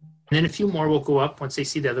 And then a few more will go up once they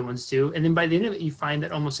see the other ones do. And then by the end of it, you find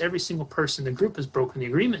that almost every single person in the group has broken the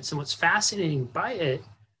agreements. And what's fascinating by it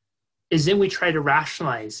is then we try to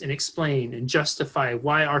rationalize and explain and justify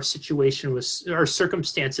why our situation was, our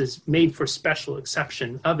circumstances made for special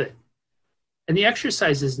exception of it. And the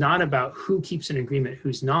exercise is not about who keeps an agreement,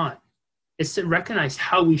 who's not. It's to recognize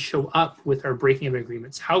how we show up with our breaking of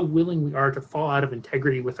agreements, how willing we are to fall out of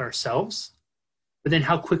integrity with ourselves, but then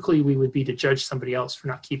how quickly we would be to judge somebody else for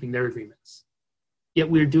not keeping their agreements. Yet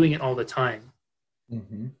we're doing it all the time.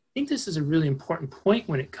 Mm-hmm. I think this is a really important point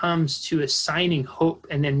when it comes to assigning hope,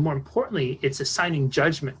 and then more importantly, it's assigning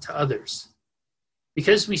judgment to others.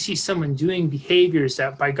 because we see someone doing behaviors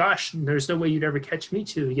that, by gosh, there's no way you'd ever catch me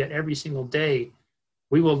to, yet every single day,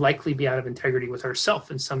 we will likely be out of integrity with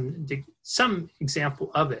ourselves in some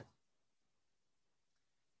example of it.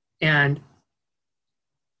 And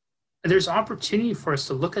there's opportunity for us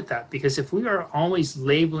to look at that, because if we are always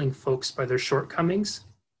labeling folks by their shortcomings,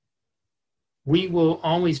 we will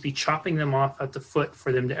always be chopping them off at the foot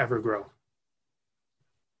for them to ever grow.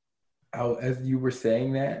 As you were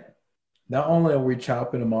saying that, not only are we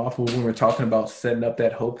chopping them off, but when we're talking about setting up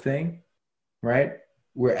that hope thing, right?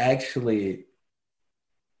 We're actually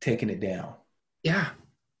taking it down. Yeah.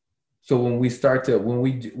 So when we start to,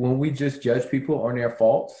 when we just judge people on their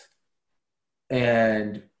faults,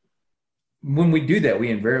 and when we do that, we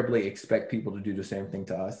invariably expect people to do the same thing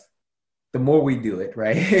to us. The more we do it,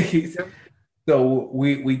 right? So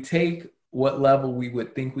we take what level we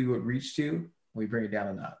would think we would reach to, we bring it down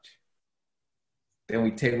a notch. Then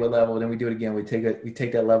we take what level, then we do it again. We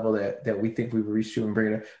take that level that we think we would reach to and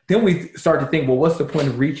bring it up. Then we start to think, well, what's the point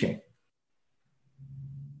of reaching?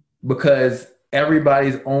 Because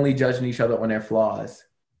everybody's only judging each other on their flaws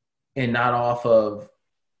and not off of,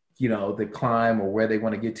 the climb or where they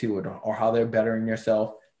want to get to, or how they're bettering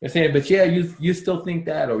themselves. They're saying, but yeah, you still think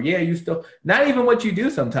that, or yeah, you still, not even what you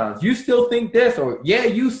do sometimes. You still think this, or yeah,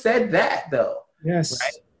 you said that though. Yes.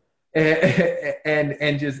 Right?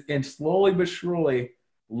 And slowly but surely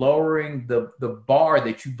lowering the bar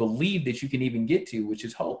that you believe that you can even get to, which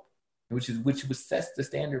is hope, which sets the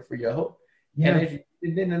standard for your hope. Yeah.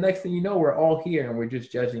 And then the next thing you know, we're all here and we're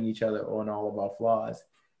just judging each other on all of our flaws.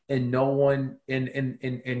 And no one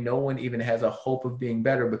no one even has a hope of being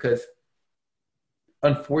better, because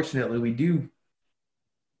unfortunately we do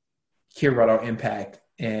care about our impact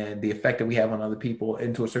and the effect that we have on other people,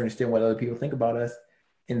 and to a certain extent what other people think about us.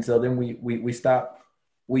 And so then we stop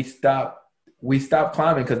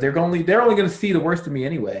climbing, because they're only going to see the worst of me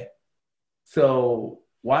anyway. So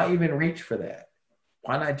why even reach for that?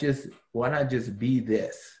 Why not just be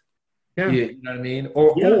this? Yeah. You know what I mean?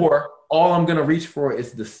 Or all I'm going to reach for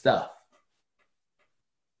is the stuff.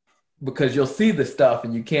 Because you'll see the stuff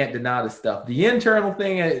and you can't deny the stuff. The internal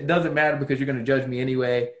thing, it doesn't matter because you're going to judge me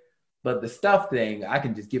anyway. But the stuff thing, I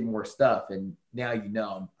can just get more stuff. And now I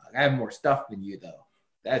have more stuff than you, though.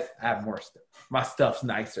 I have more stuff. My stuff's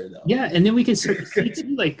nicer, though. Yeah, and then we can start to see,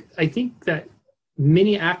 too, I think that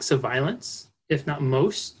many acts of violence, if not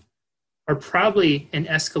most, are probably an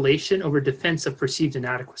escalation over defense of perceived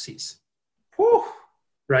inadequacies. Whew.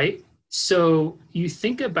 Right? So you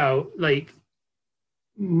think about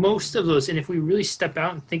most of those, and if we really step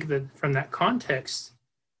out and think of it from that context,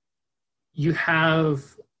 you have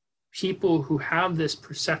people who have this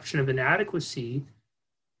perception of inadequacy,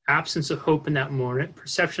 absence of hope in that moment,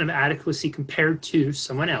 perception of adequacy compared to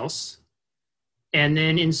someone else. And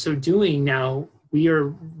then in so doing, now we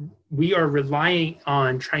are relying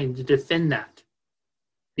on trying to defend that,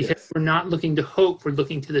 because we're not looking to hope, we're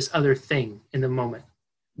looking to this other thing in the moment.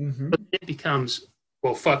 Mm-hmm. But it becomes,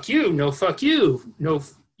 well, fuck you, no, fuck you, no,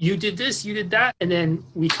 you did this, you did that, and then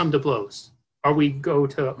we come to blows, or we go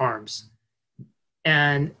to arms.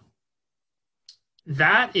 And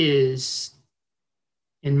that is,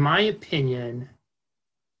 in my opinion,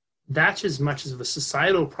 that's as much of a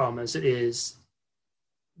societal problem as it is,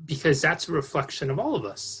 because that's a reflection of all of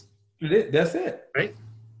us. That's it. Right?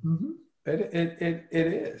 Mm-hmm. It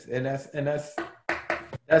is. And that's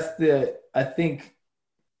I think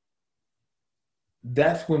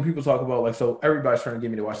that's when people talk about, so everybody's trying to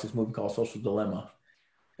get me to watch this movie called Social Dilemma.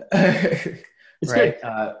 Right?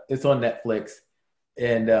 It's on Netflix.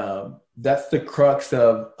 And that's the crux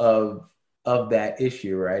of that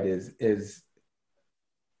issue, right? Is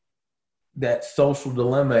that social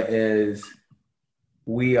dilemma is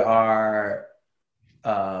we are,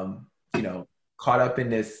 caught up in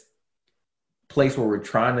this place where we're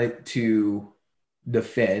trying to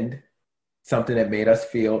defend something that made us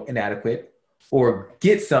feel inadequate, or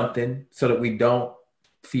get something so that we don't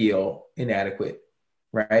feel inadequate,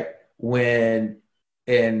 right? When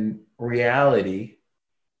in reality,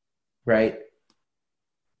 right,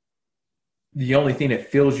 the only thing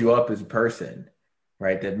that fills you up as a person,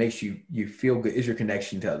 right, that makes you feel good is your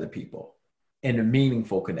connection to other people, and a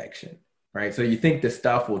meaningful connection, right? So you think the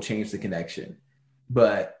stuff will change the connection,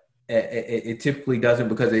 but it typically doesn't,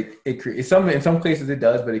 because in some cases it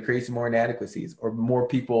does, but it creates more inadequacies, or more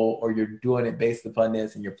people, or you're doing it based upon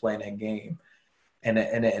this and you're playing that game, and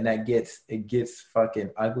that gets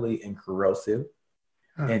fucking ugly and corrosive.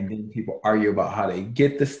 And then people argue about how they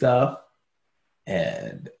get the stuff,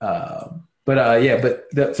 and so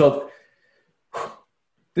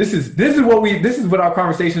This is what our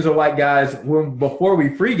conversations are like, guys, before we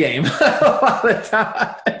pregame a lot of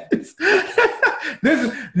times.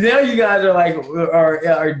 Now you guys are like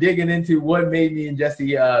are digging into what made me and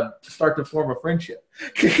Jesse start to form a friendship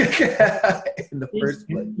in the first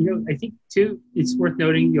place. I think too, it's worth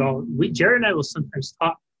noting, y'all. Jared and I will sometimes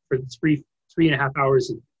talk for 3.5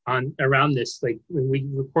 hours on around this, like when we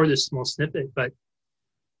record this small snippet. But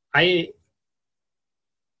I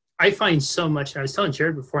find so much. I was telling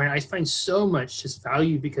Jared beforehand, I find so much just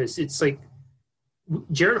value because it's like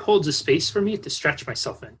Jared holds a space for me to stretch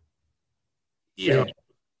myself in. Yeah,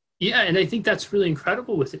 and I think that's really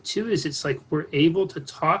incredible with it too. Is it's like we're able to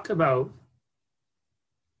talk about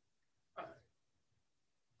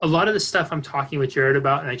a lot of the stuff I'm talking with Jared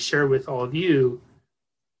about, and I share with all of you.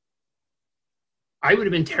 I would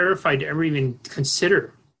have been terrified to ever even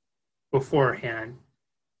consider beforehand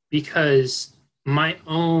because my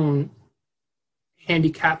own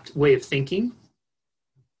handicapped way of thinking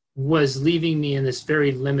was leaving me in this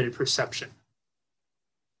very limited perception.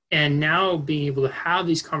 And now being able to have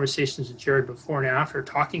these conversations with Jared before and after,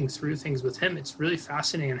 talking through things with him, it's really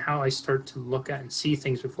fascinating how I start to look at and see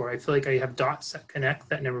things before. I feel like I have dots that connect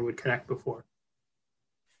that never would connect before.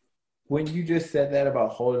 When you just said that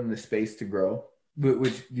about holding the space to grow,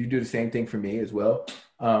 which you do the same thing for me as well,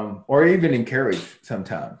 or even encourage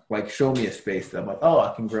sometime, like show me a space that I'm like, oh,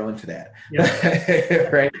 I can grow into that. Yeah.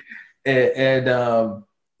 Right. And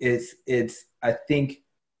it's, I think,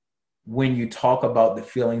 when you talk about the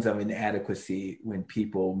feelings of inadequacy, when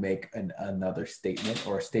people make another statement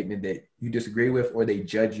or a statement that you disagree with, or they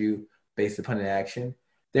judge you based upon an action,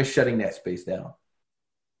 they're shutting that space down.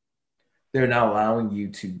 They're not allowing you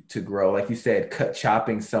to grow. Like you said,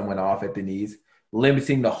 chopping someone off at the knees,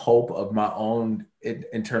 limiting the hope of my own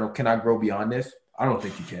internal, can I grow beyond this? I don't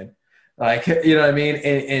think you can. Like, you know what I mean?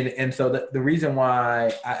 And so the reason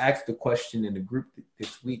why I asked the question in the group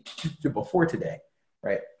this week, before today,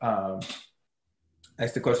 right? I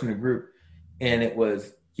asked the question in the group, and it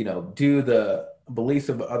was, do the beliefs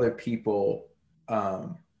of other people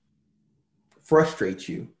frustrate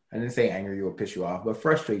you? I didn't say anger you or piss you off, but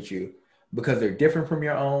frustrate you because they're different from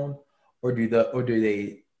your own, or do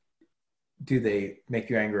they make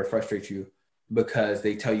you angry or frustrate you because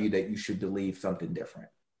they tell you that you should believe something different,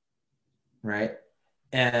 right?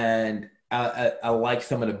 And I like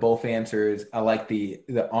some of the both answers. I like the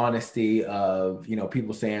honesty of,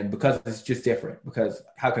 people saying, because it's just different, because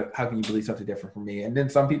how can you believe something different from me? And then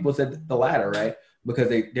some people said the latter, right? Because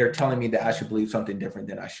they're telling me that I should believe something different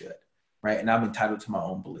than I should, right? And I'm entitled to my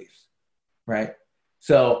own beliefs, right?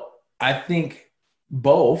 So I think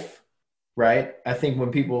both, right? I think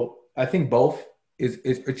both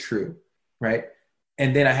is true, right?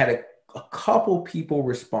 And then I had a couple people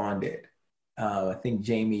responded. I think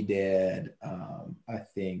Jamie did. I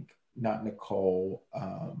think not Nicole.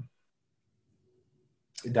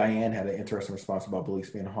 Diane had an interesting response about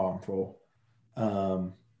beliefs being harmful.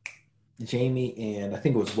 Jamie and I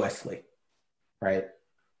think it was Wesley, right?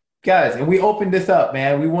 Guys, and we opened this up,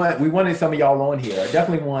 man. We wanted some of y'all on here. I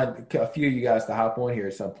definitely want a few of you guys to hop on here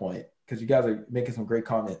at some point because you guys are making some great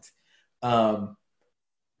comments.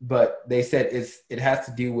 But they said it has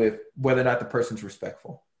to do with whether or not the person's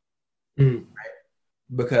respectful. Right?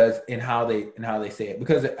 Because in how they say it,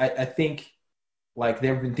 because I think like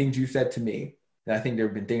there have been things you said to me, and I think there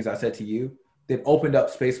have been things I said to you that opened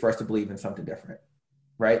up space for us to believe in something different,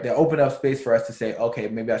 right? They opened up space for us to say, okay,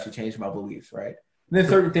 maybe I should change my beliefs, right? And then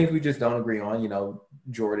certain things we just don't agree on,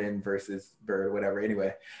 Jordan versus Bird or whatever.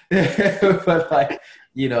 Anyway, but like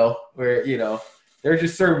where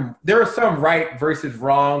there are some right versus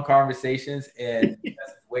wrong conversations, and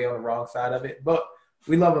that's way on the wrong side of it, but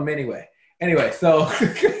we love them anyway. Anyway, so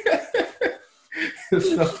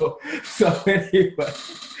anyway,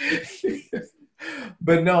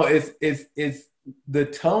 but no, it's the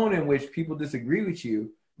tone in which people disagree with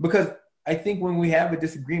you, because I think when we have a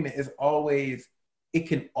disagreement, it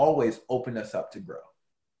can always open us up to grow,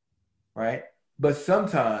 right? But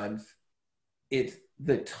sometimes it's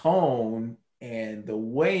the tone and the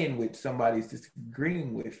way in which somebody's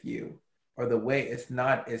disagreeing with you, or the way it's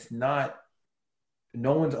not.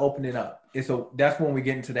 No one's opening up. And so that's when we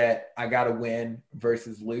get into that I gotta win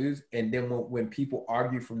versus lose. And then when people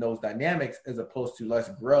argue from those dynamics, as opposed to let's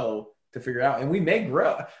grow to figure out, and we may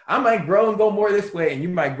grow. I might grow and go more this way, and you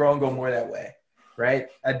might grow and go more that way, right?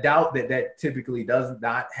 I doubt that typically does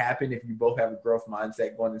not happen if you both have a growth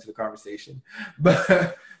mindset going into the conversation.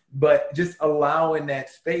 But just allowing that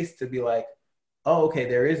space to be like, oh, okay,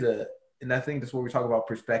 and I think that's what we talk about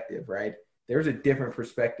perspective, right? There's a different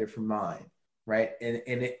perspective from mine. Right.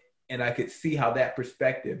 And I could see how that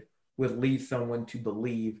perspective would lead someone to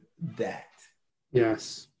believe that.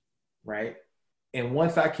 Yes. Right. And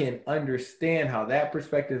once I can understand how that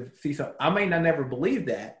perspective sees something, I may not never believe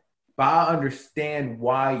that, but I understand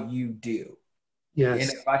why you do. Yes.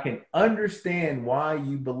 And if I can understand why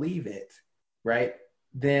you believe it, right,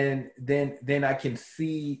 then I can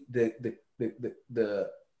see the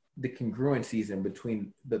congruencies in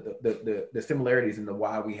between the similarities in the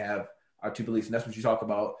why we have our two beliefs. And that's what you talk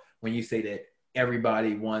about when you say that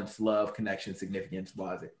everybody wants love, connection, significance,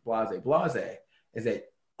 blase, is that,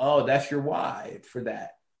 oh, that's your why for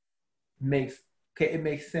that. It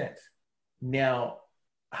makes sense. Now,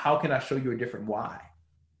 how can I show you a different why?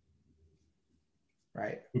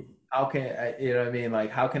 Right? How can I, you know what I mean?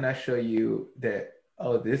 Like, how can I show you that,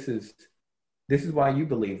 oh, this is why you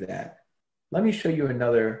believe that? Let me show you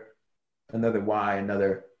another why,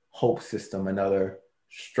 another hope system, another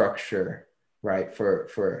structure, right?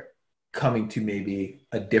 For coming to maybe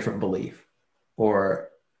a different belief, or,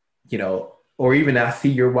 you know, or even I see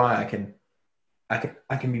your why,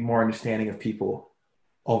 I can be more understanding of people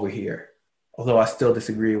over here, although I still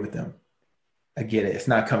disagree with them. I get it. It's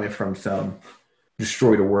not coming from some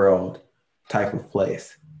destroy the world type of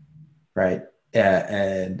place, right?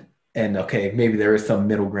 And okay, maybe there is some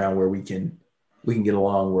middle ground where we can get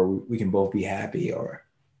along, where we can both be happy or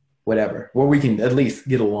whatever, where we can at least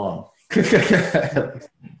get along.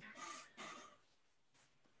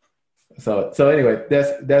 So anyway,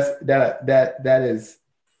 that is,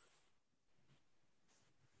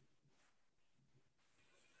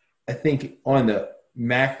 I think, on the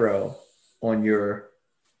macro, on your,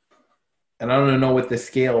 and I don't know what the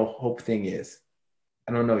scale hope thing is.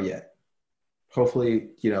 I don't know yet. Hopefully,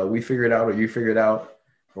 you know, we figure it out, or you figure it out,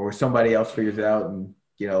 or somebody else figures it out, and,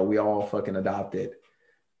 you know, we all fucking adopt it.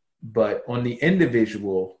 But on the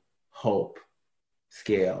individual hope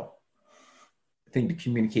scale, I think the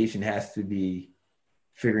communication has to be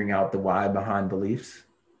figuring out the why behind beliefs,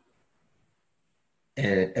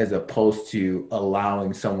 and as opposed to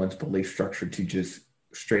allowing someone's belief structure to just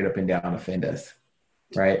straight up and down offend us,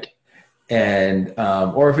 right? And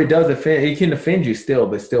or if it does offend, it can offend you still,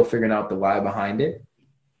 but still figuring out the why behind it,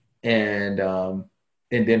 and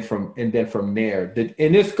then from there,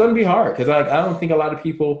 and it's going to be hard, because I don't think a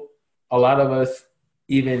lot of us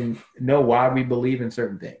even know why we believe in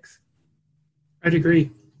certain things. I'd agree.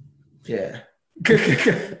 Yeah.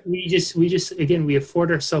 we just again, we afford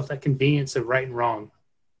ourselves that convenience of right and wrong,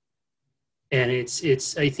 and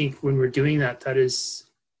it's I think when we're doing that,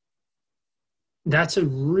 that's a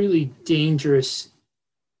really dangerous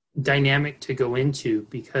dynamic to go into,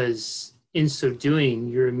 because in so doing,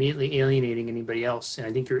 you're immediately alienating anybody else, and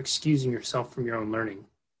I think you're excusing yourself from your own learning,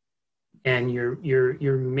 and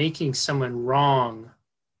you're making someone wrong,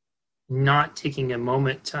 not taking a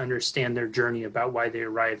moment to understand their journey about why they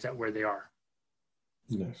arrived at where they are.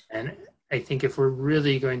 Yes. And I think if we're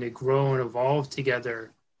really going to grow and evolve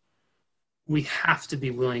together, we have to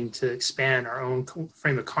be willing to expand our own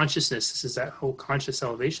frame of consciousness. This is that whole conscious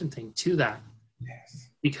elevation thing to that. Yes.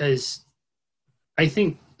 Because I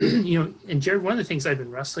think, you know, and Jared, one of the things I've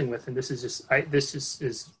been wrestling with, and this is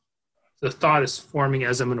the thought is forming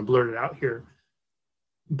as I'm going to blurt it out here.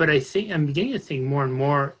 But I think I'm beginning to think more and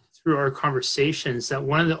more through our conversations that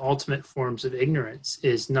one of the ultimate forms of ignorance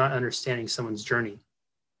is not understanding someone's journey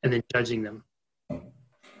and then judging them,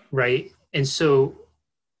 right? And so,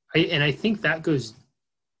 I think that goes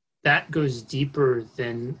deeper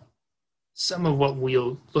than some of what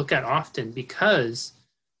we'll look at often, because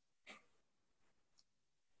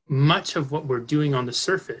much of what we're doing on the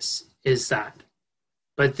surface is that.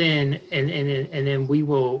 But then, and then we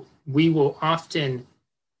will often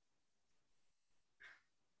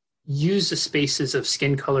use the spaces of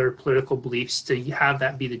skin color, political beliefs to have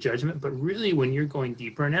that be the judgment. But really, when you're going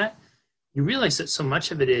deeper in that, you realize that so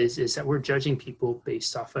much of it is that we're judging people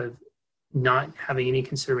based off of not having any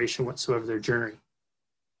consideration whatsoever their journey,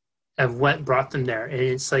 of what brought them there. And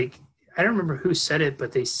it's like, I don't remember who said it,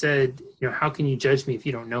 but they said, you know, how can you judge me if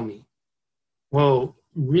you don't know me? Well,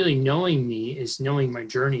 really knowing me is knowing my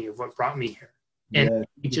journey of what brought me here. And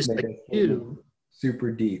just like you,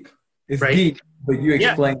 super deep. It's right? Deep, but you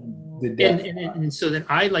explain the depth. And so then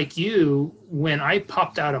I, like you, when I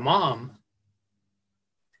popped out of mom,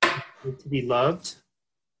 wanted to be loved,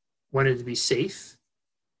 wanted to be safe,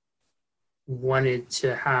 wanted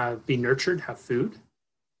to be nurtured, have food.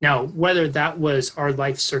 Now, whether that was our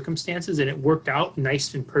life circumstances and it worked out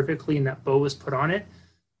nice and perfectly and that bow was put on it,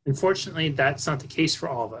 unfortunately, that's not the case for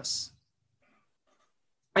all of us.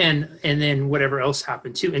 And then whatever else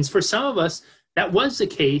happened too. And for some of us, that was the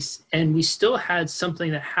case, and we still had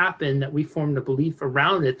something that happened that we formed a belief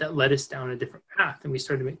around it that led us down a different path, and we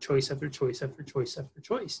started to make choice after choice after choice after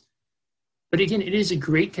choice. But again, it is a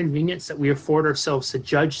great convenience that we afford ourselves to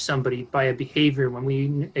judge somebody by a behavior when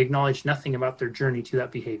we acknowledge nothing about their journey to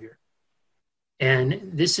that behavior.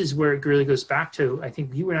 And this is where it really goes back to, I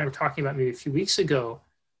think you and I were talking about maybe a few weeks ago.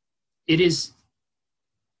 It is,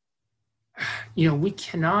 we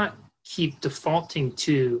cannot keep defaulting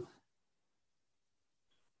to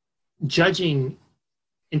judging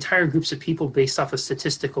entire groups of people based off of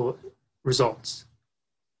statistical results.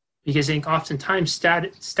 Because I think oftentimes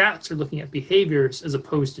stats are looking at behaviors as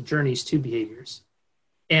opposed to journeys to behaviors.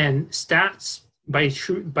 And stats, by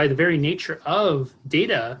the very nature of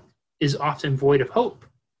data, is often void of hope.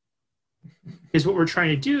 Because what we're trying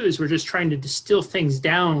to do is we're just trying to distill things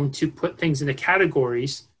down to put things into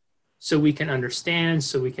categories so we can understand,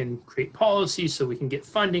 so we can create policy, so we can get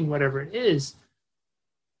funding, whatever it is.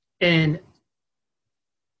 And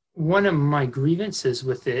one of my grievances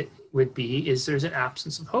with it would be is there's an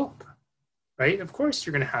absence of hope, right? Of course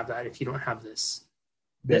you're going to have that if you don't have this.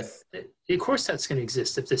 Yes. Of course that's going to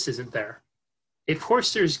exist if this isn't there. Of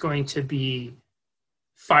course there's going to be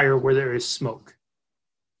fire where there is smoke.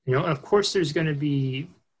 And of course there's going to be,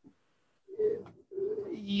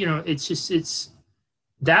 it's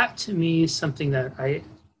that to me is something that I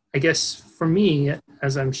guess for me,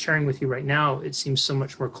 as I'm sharing with you right now, it seems so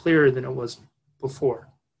much more clear than it was before.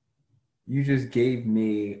 You just gave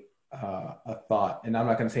me a thought, and I'm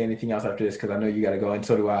not going to say anything else after this because I know you got to go, and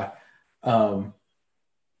so do I.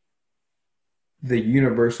 The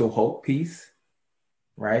universal hope piece,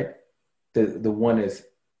 right? The one is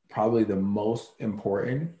probably the most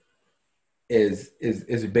important is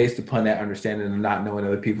based upon that understanding and not knowing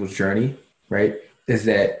other people's journey, right? Is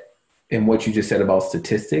that, and what you just said about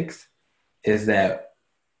statistics, is that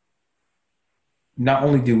not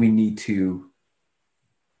only do we need to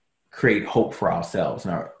create hope for ourselves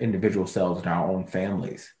and our individual selves and our own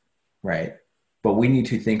families, right? But we need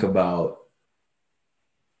to think about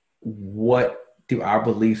what do our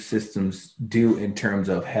belief systems do in terms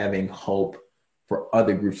of having hope for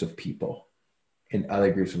other groups of people and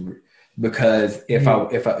other groups of, because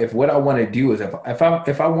if what I want to do is if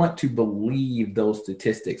I want to believe those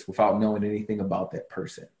statistics without knowing anything about that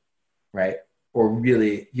person, right? Or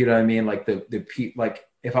really, you know what I mean? Like like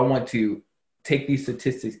if I want to take these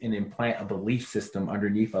statistics and implant a belief system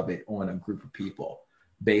underneath of it on a group of people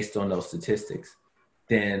based on those statistics,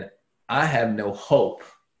 then I have no hope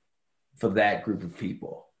for that group of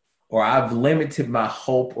people, or I've limited my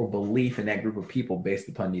hope or belief in that group of people based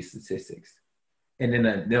upon these statistics. And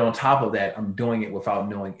then on top of that, I'm doing it without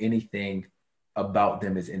knowing anything about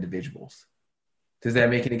them as individuals. Does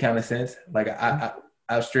that make any kind of sense? Like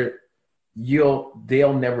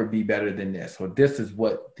they'll never be better than this, or this is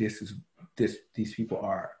what these people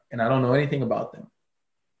are, and I don't know anything about them.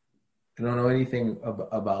 I don't know anything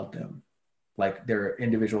about them, like their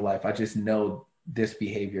individual life. I just know this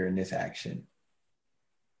behavior and this action.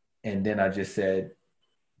 And then I just said,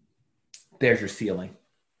 there's your ceiling.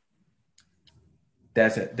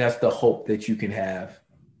 That's the hope that you can have,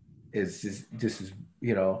 is just, this is,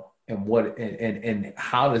 and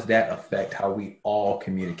how does that affect how we all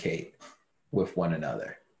communicate with one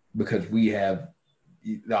another? Because we have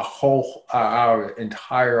our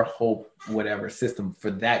entire hope, whatever system for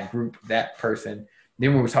that group, that person.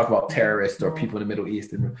 Then when we talk about terrorists or people in the Middle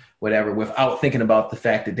East and whatever, without thinking about the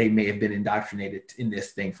fact that they may have been indoctrinated in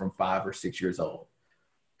this thing from 5 or 6 years old.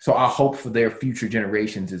 So our hope for their future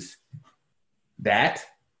generations is that,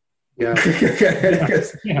 yeah.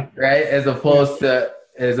 Right? As opposed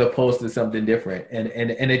to something different.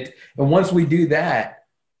 And once we do that,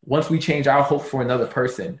 once we change our hope for another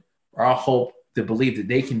person, or our hope to believe that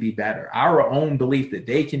they can be better, our own belief that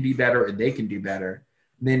they can be better and they can do better,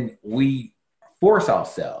 then we force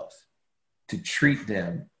ourselves to treat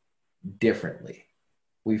them differently.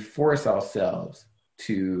 We force ourselves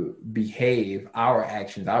to behave, our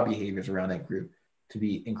actions, our behaviors around that group to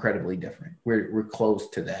be incredibly different. We're close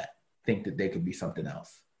to that, think that they could be something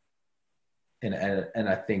else. And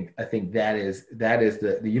I think that is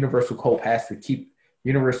the universal hope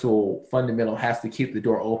universal fundamental has to keep the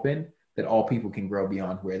door open, that all people can grow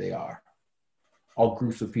beyond where they are. All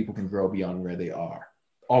groups of people can grow beyond where they are.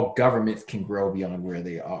 All governments can grow beyond where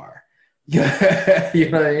they are. You know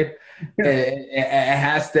what I mean? It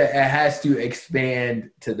has to expand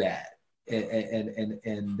to that,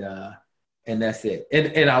 and that's it.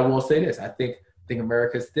 And I will say this: I think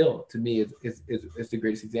America still, to me, is the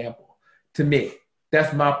greatest example. To me,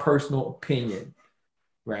 that's my personal opinion,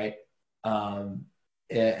 right? And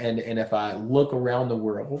if I look around the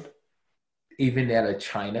world, even at a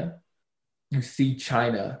China, you see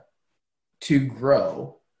China to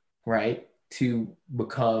grow, right? To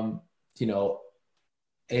become,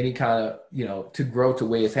 any kind of, to grow to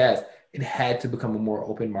where it has, it had to become a more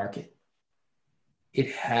open market.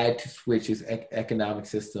 It had to switch its economic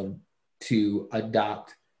system to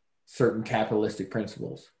adopt certain capitalistic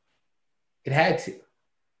principles. It had to,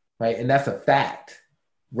 right? And that's a fact.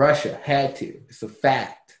 Russia had to. It's a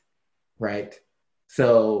fact, right?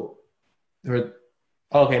 So,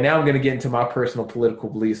 okay, now I'm going to get into my personal political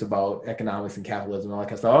beliefs about economics and capitalism and all that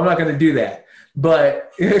kind of stuff. I'm not going to do that.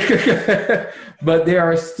 But, but there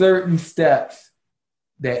are certain steps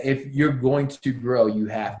that if you're going to grow, you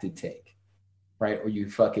have to take, right? Or you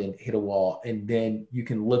fucking hit a wall. And then you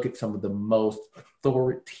can look at some of the most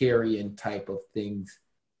authoritarian type of things,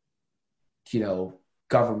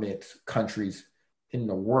 governments, countries in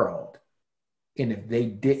the world. And if they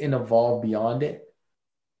didn't evolve beyond it,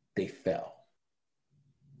 they fell.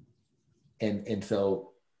 And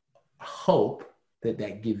so hope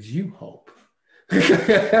that gives you hope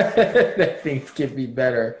that things can be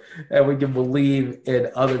better and we can believe in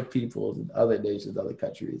other peoples and other nations, other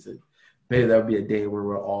countries. And maybe there'll be a day where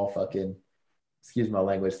we're all fucking, excuse my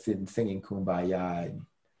language, singing Kumbaya and,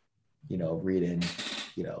 reading,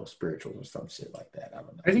 spirituals or some shit like that. I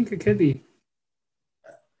don't know. I think it could be.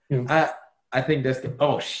 Yeah. I think that's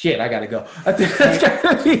oh shit, I gotta go. I think that's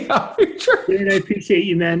gotta be our future. And I appreciate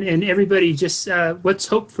you, man. And everybody, just what's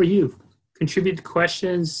hope for you? Contribute to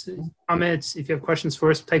questions, comments. If you have questions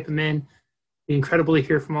for us, type them in. It'd be incredible to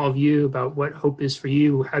hear from all of you about what hope is for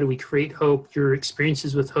you. How do we create hope? Your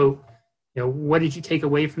experiences with hope. What did you take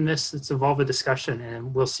away from this? Let's evolve a discussion,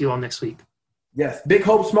 and we'll see you all next week. Yes, big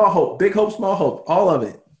hope, small hope, big hope, small hope, all of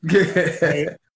it.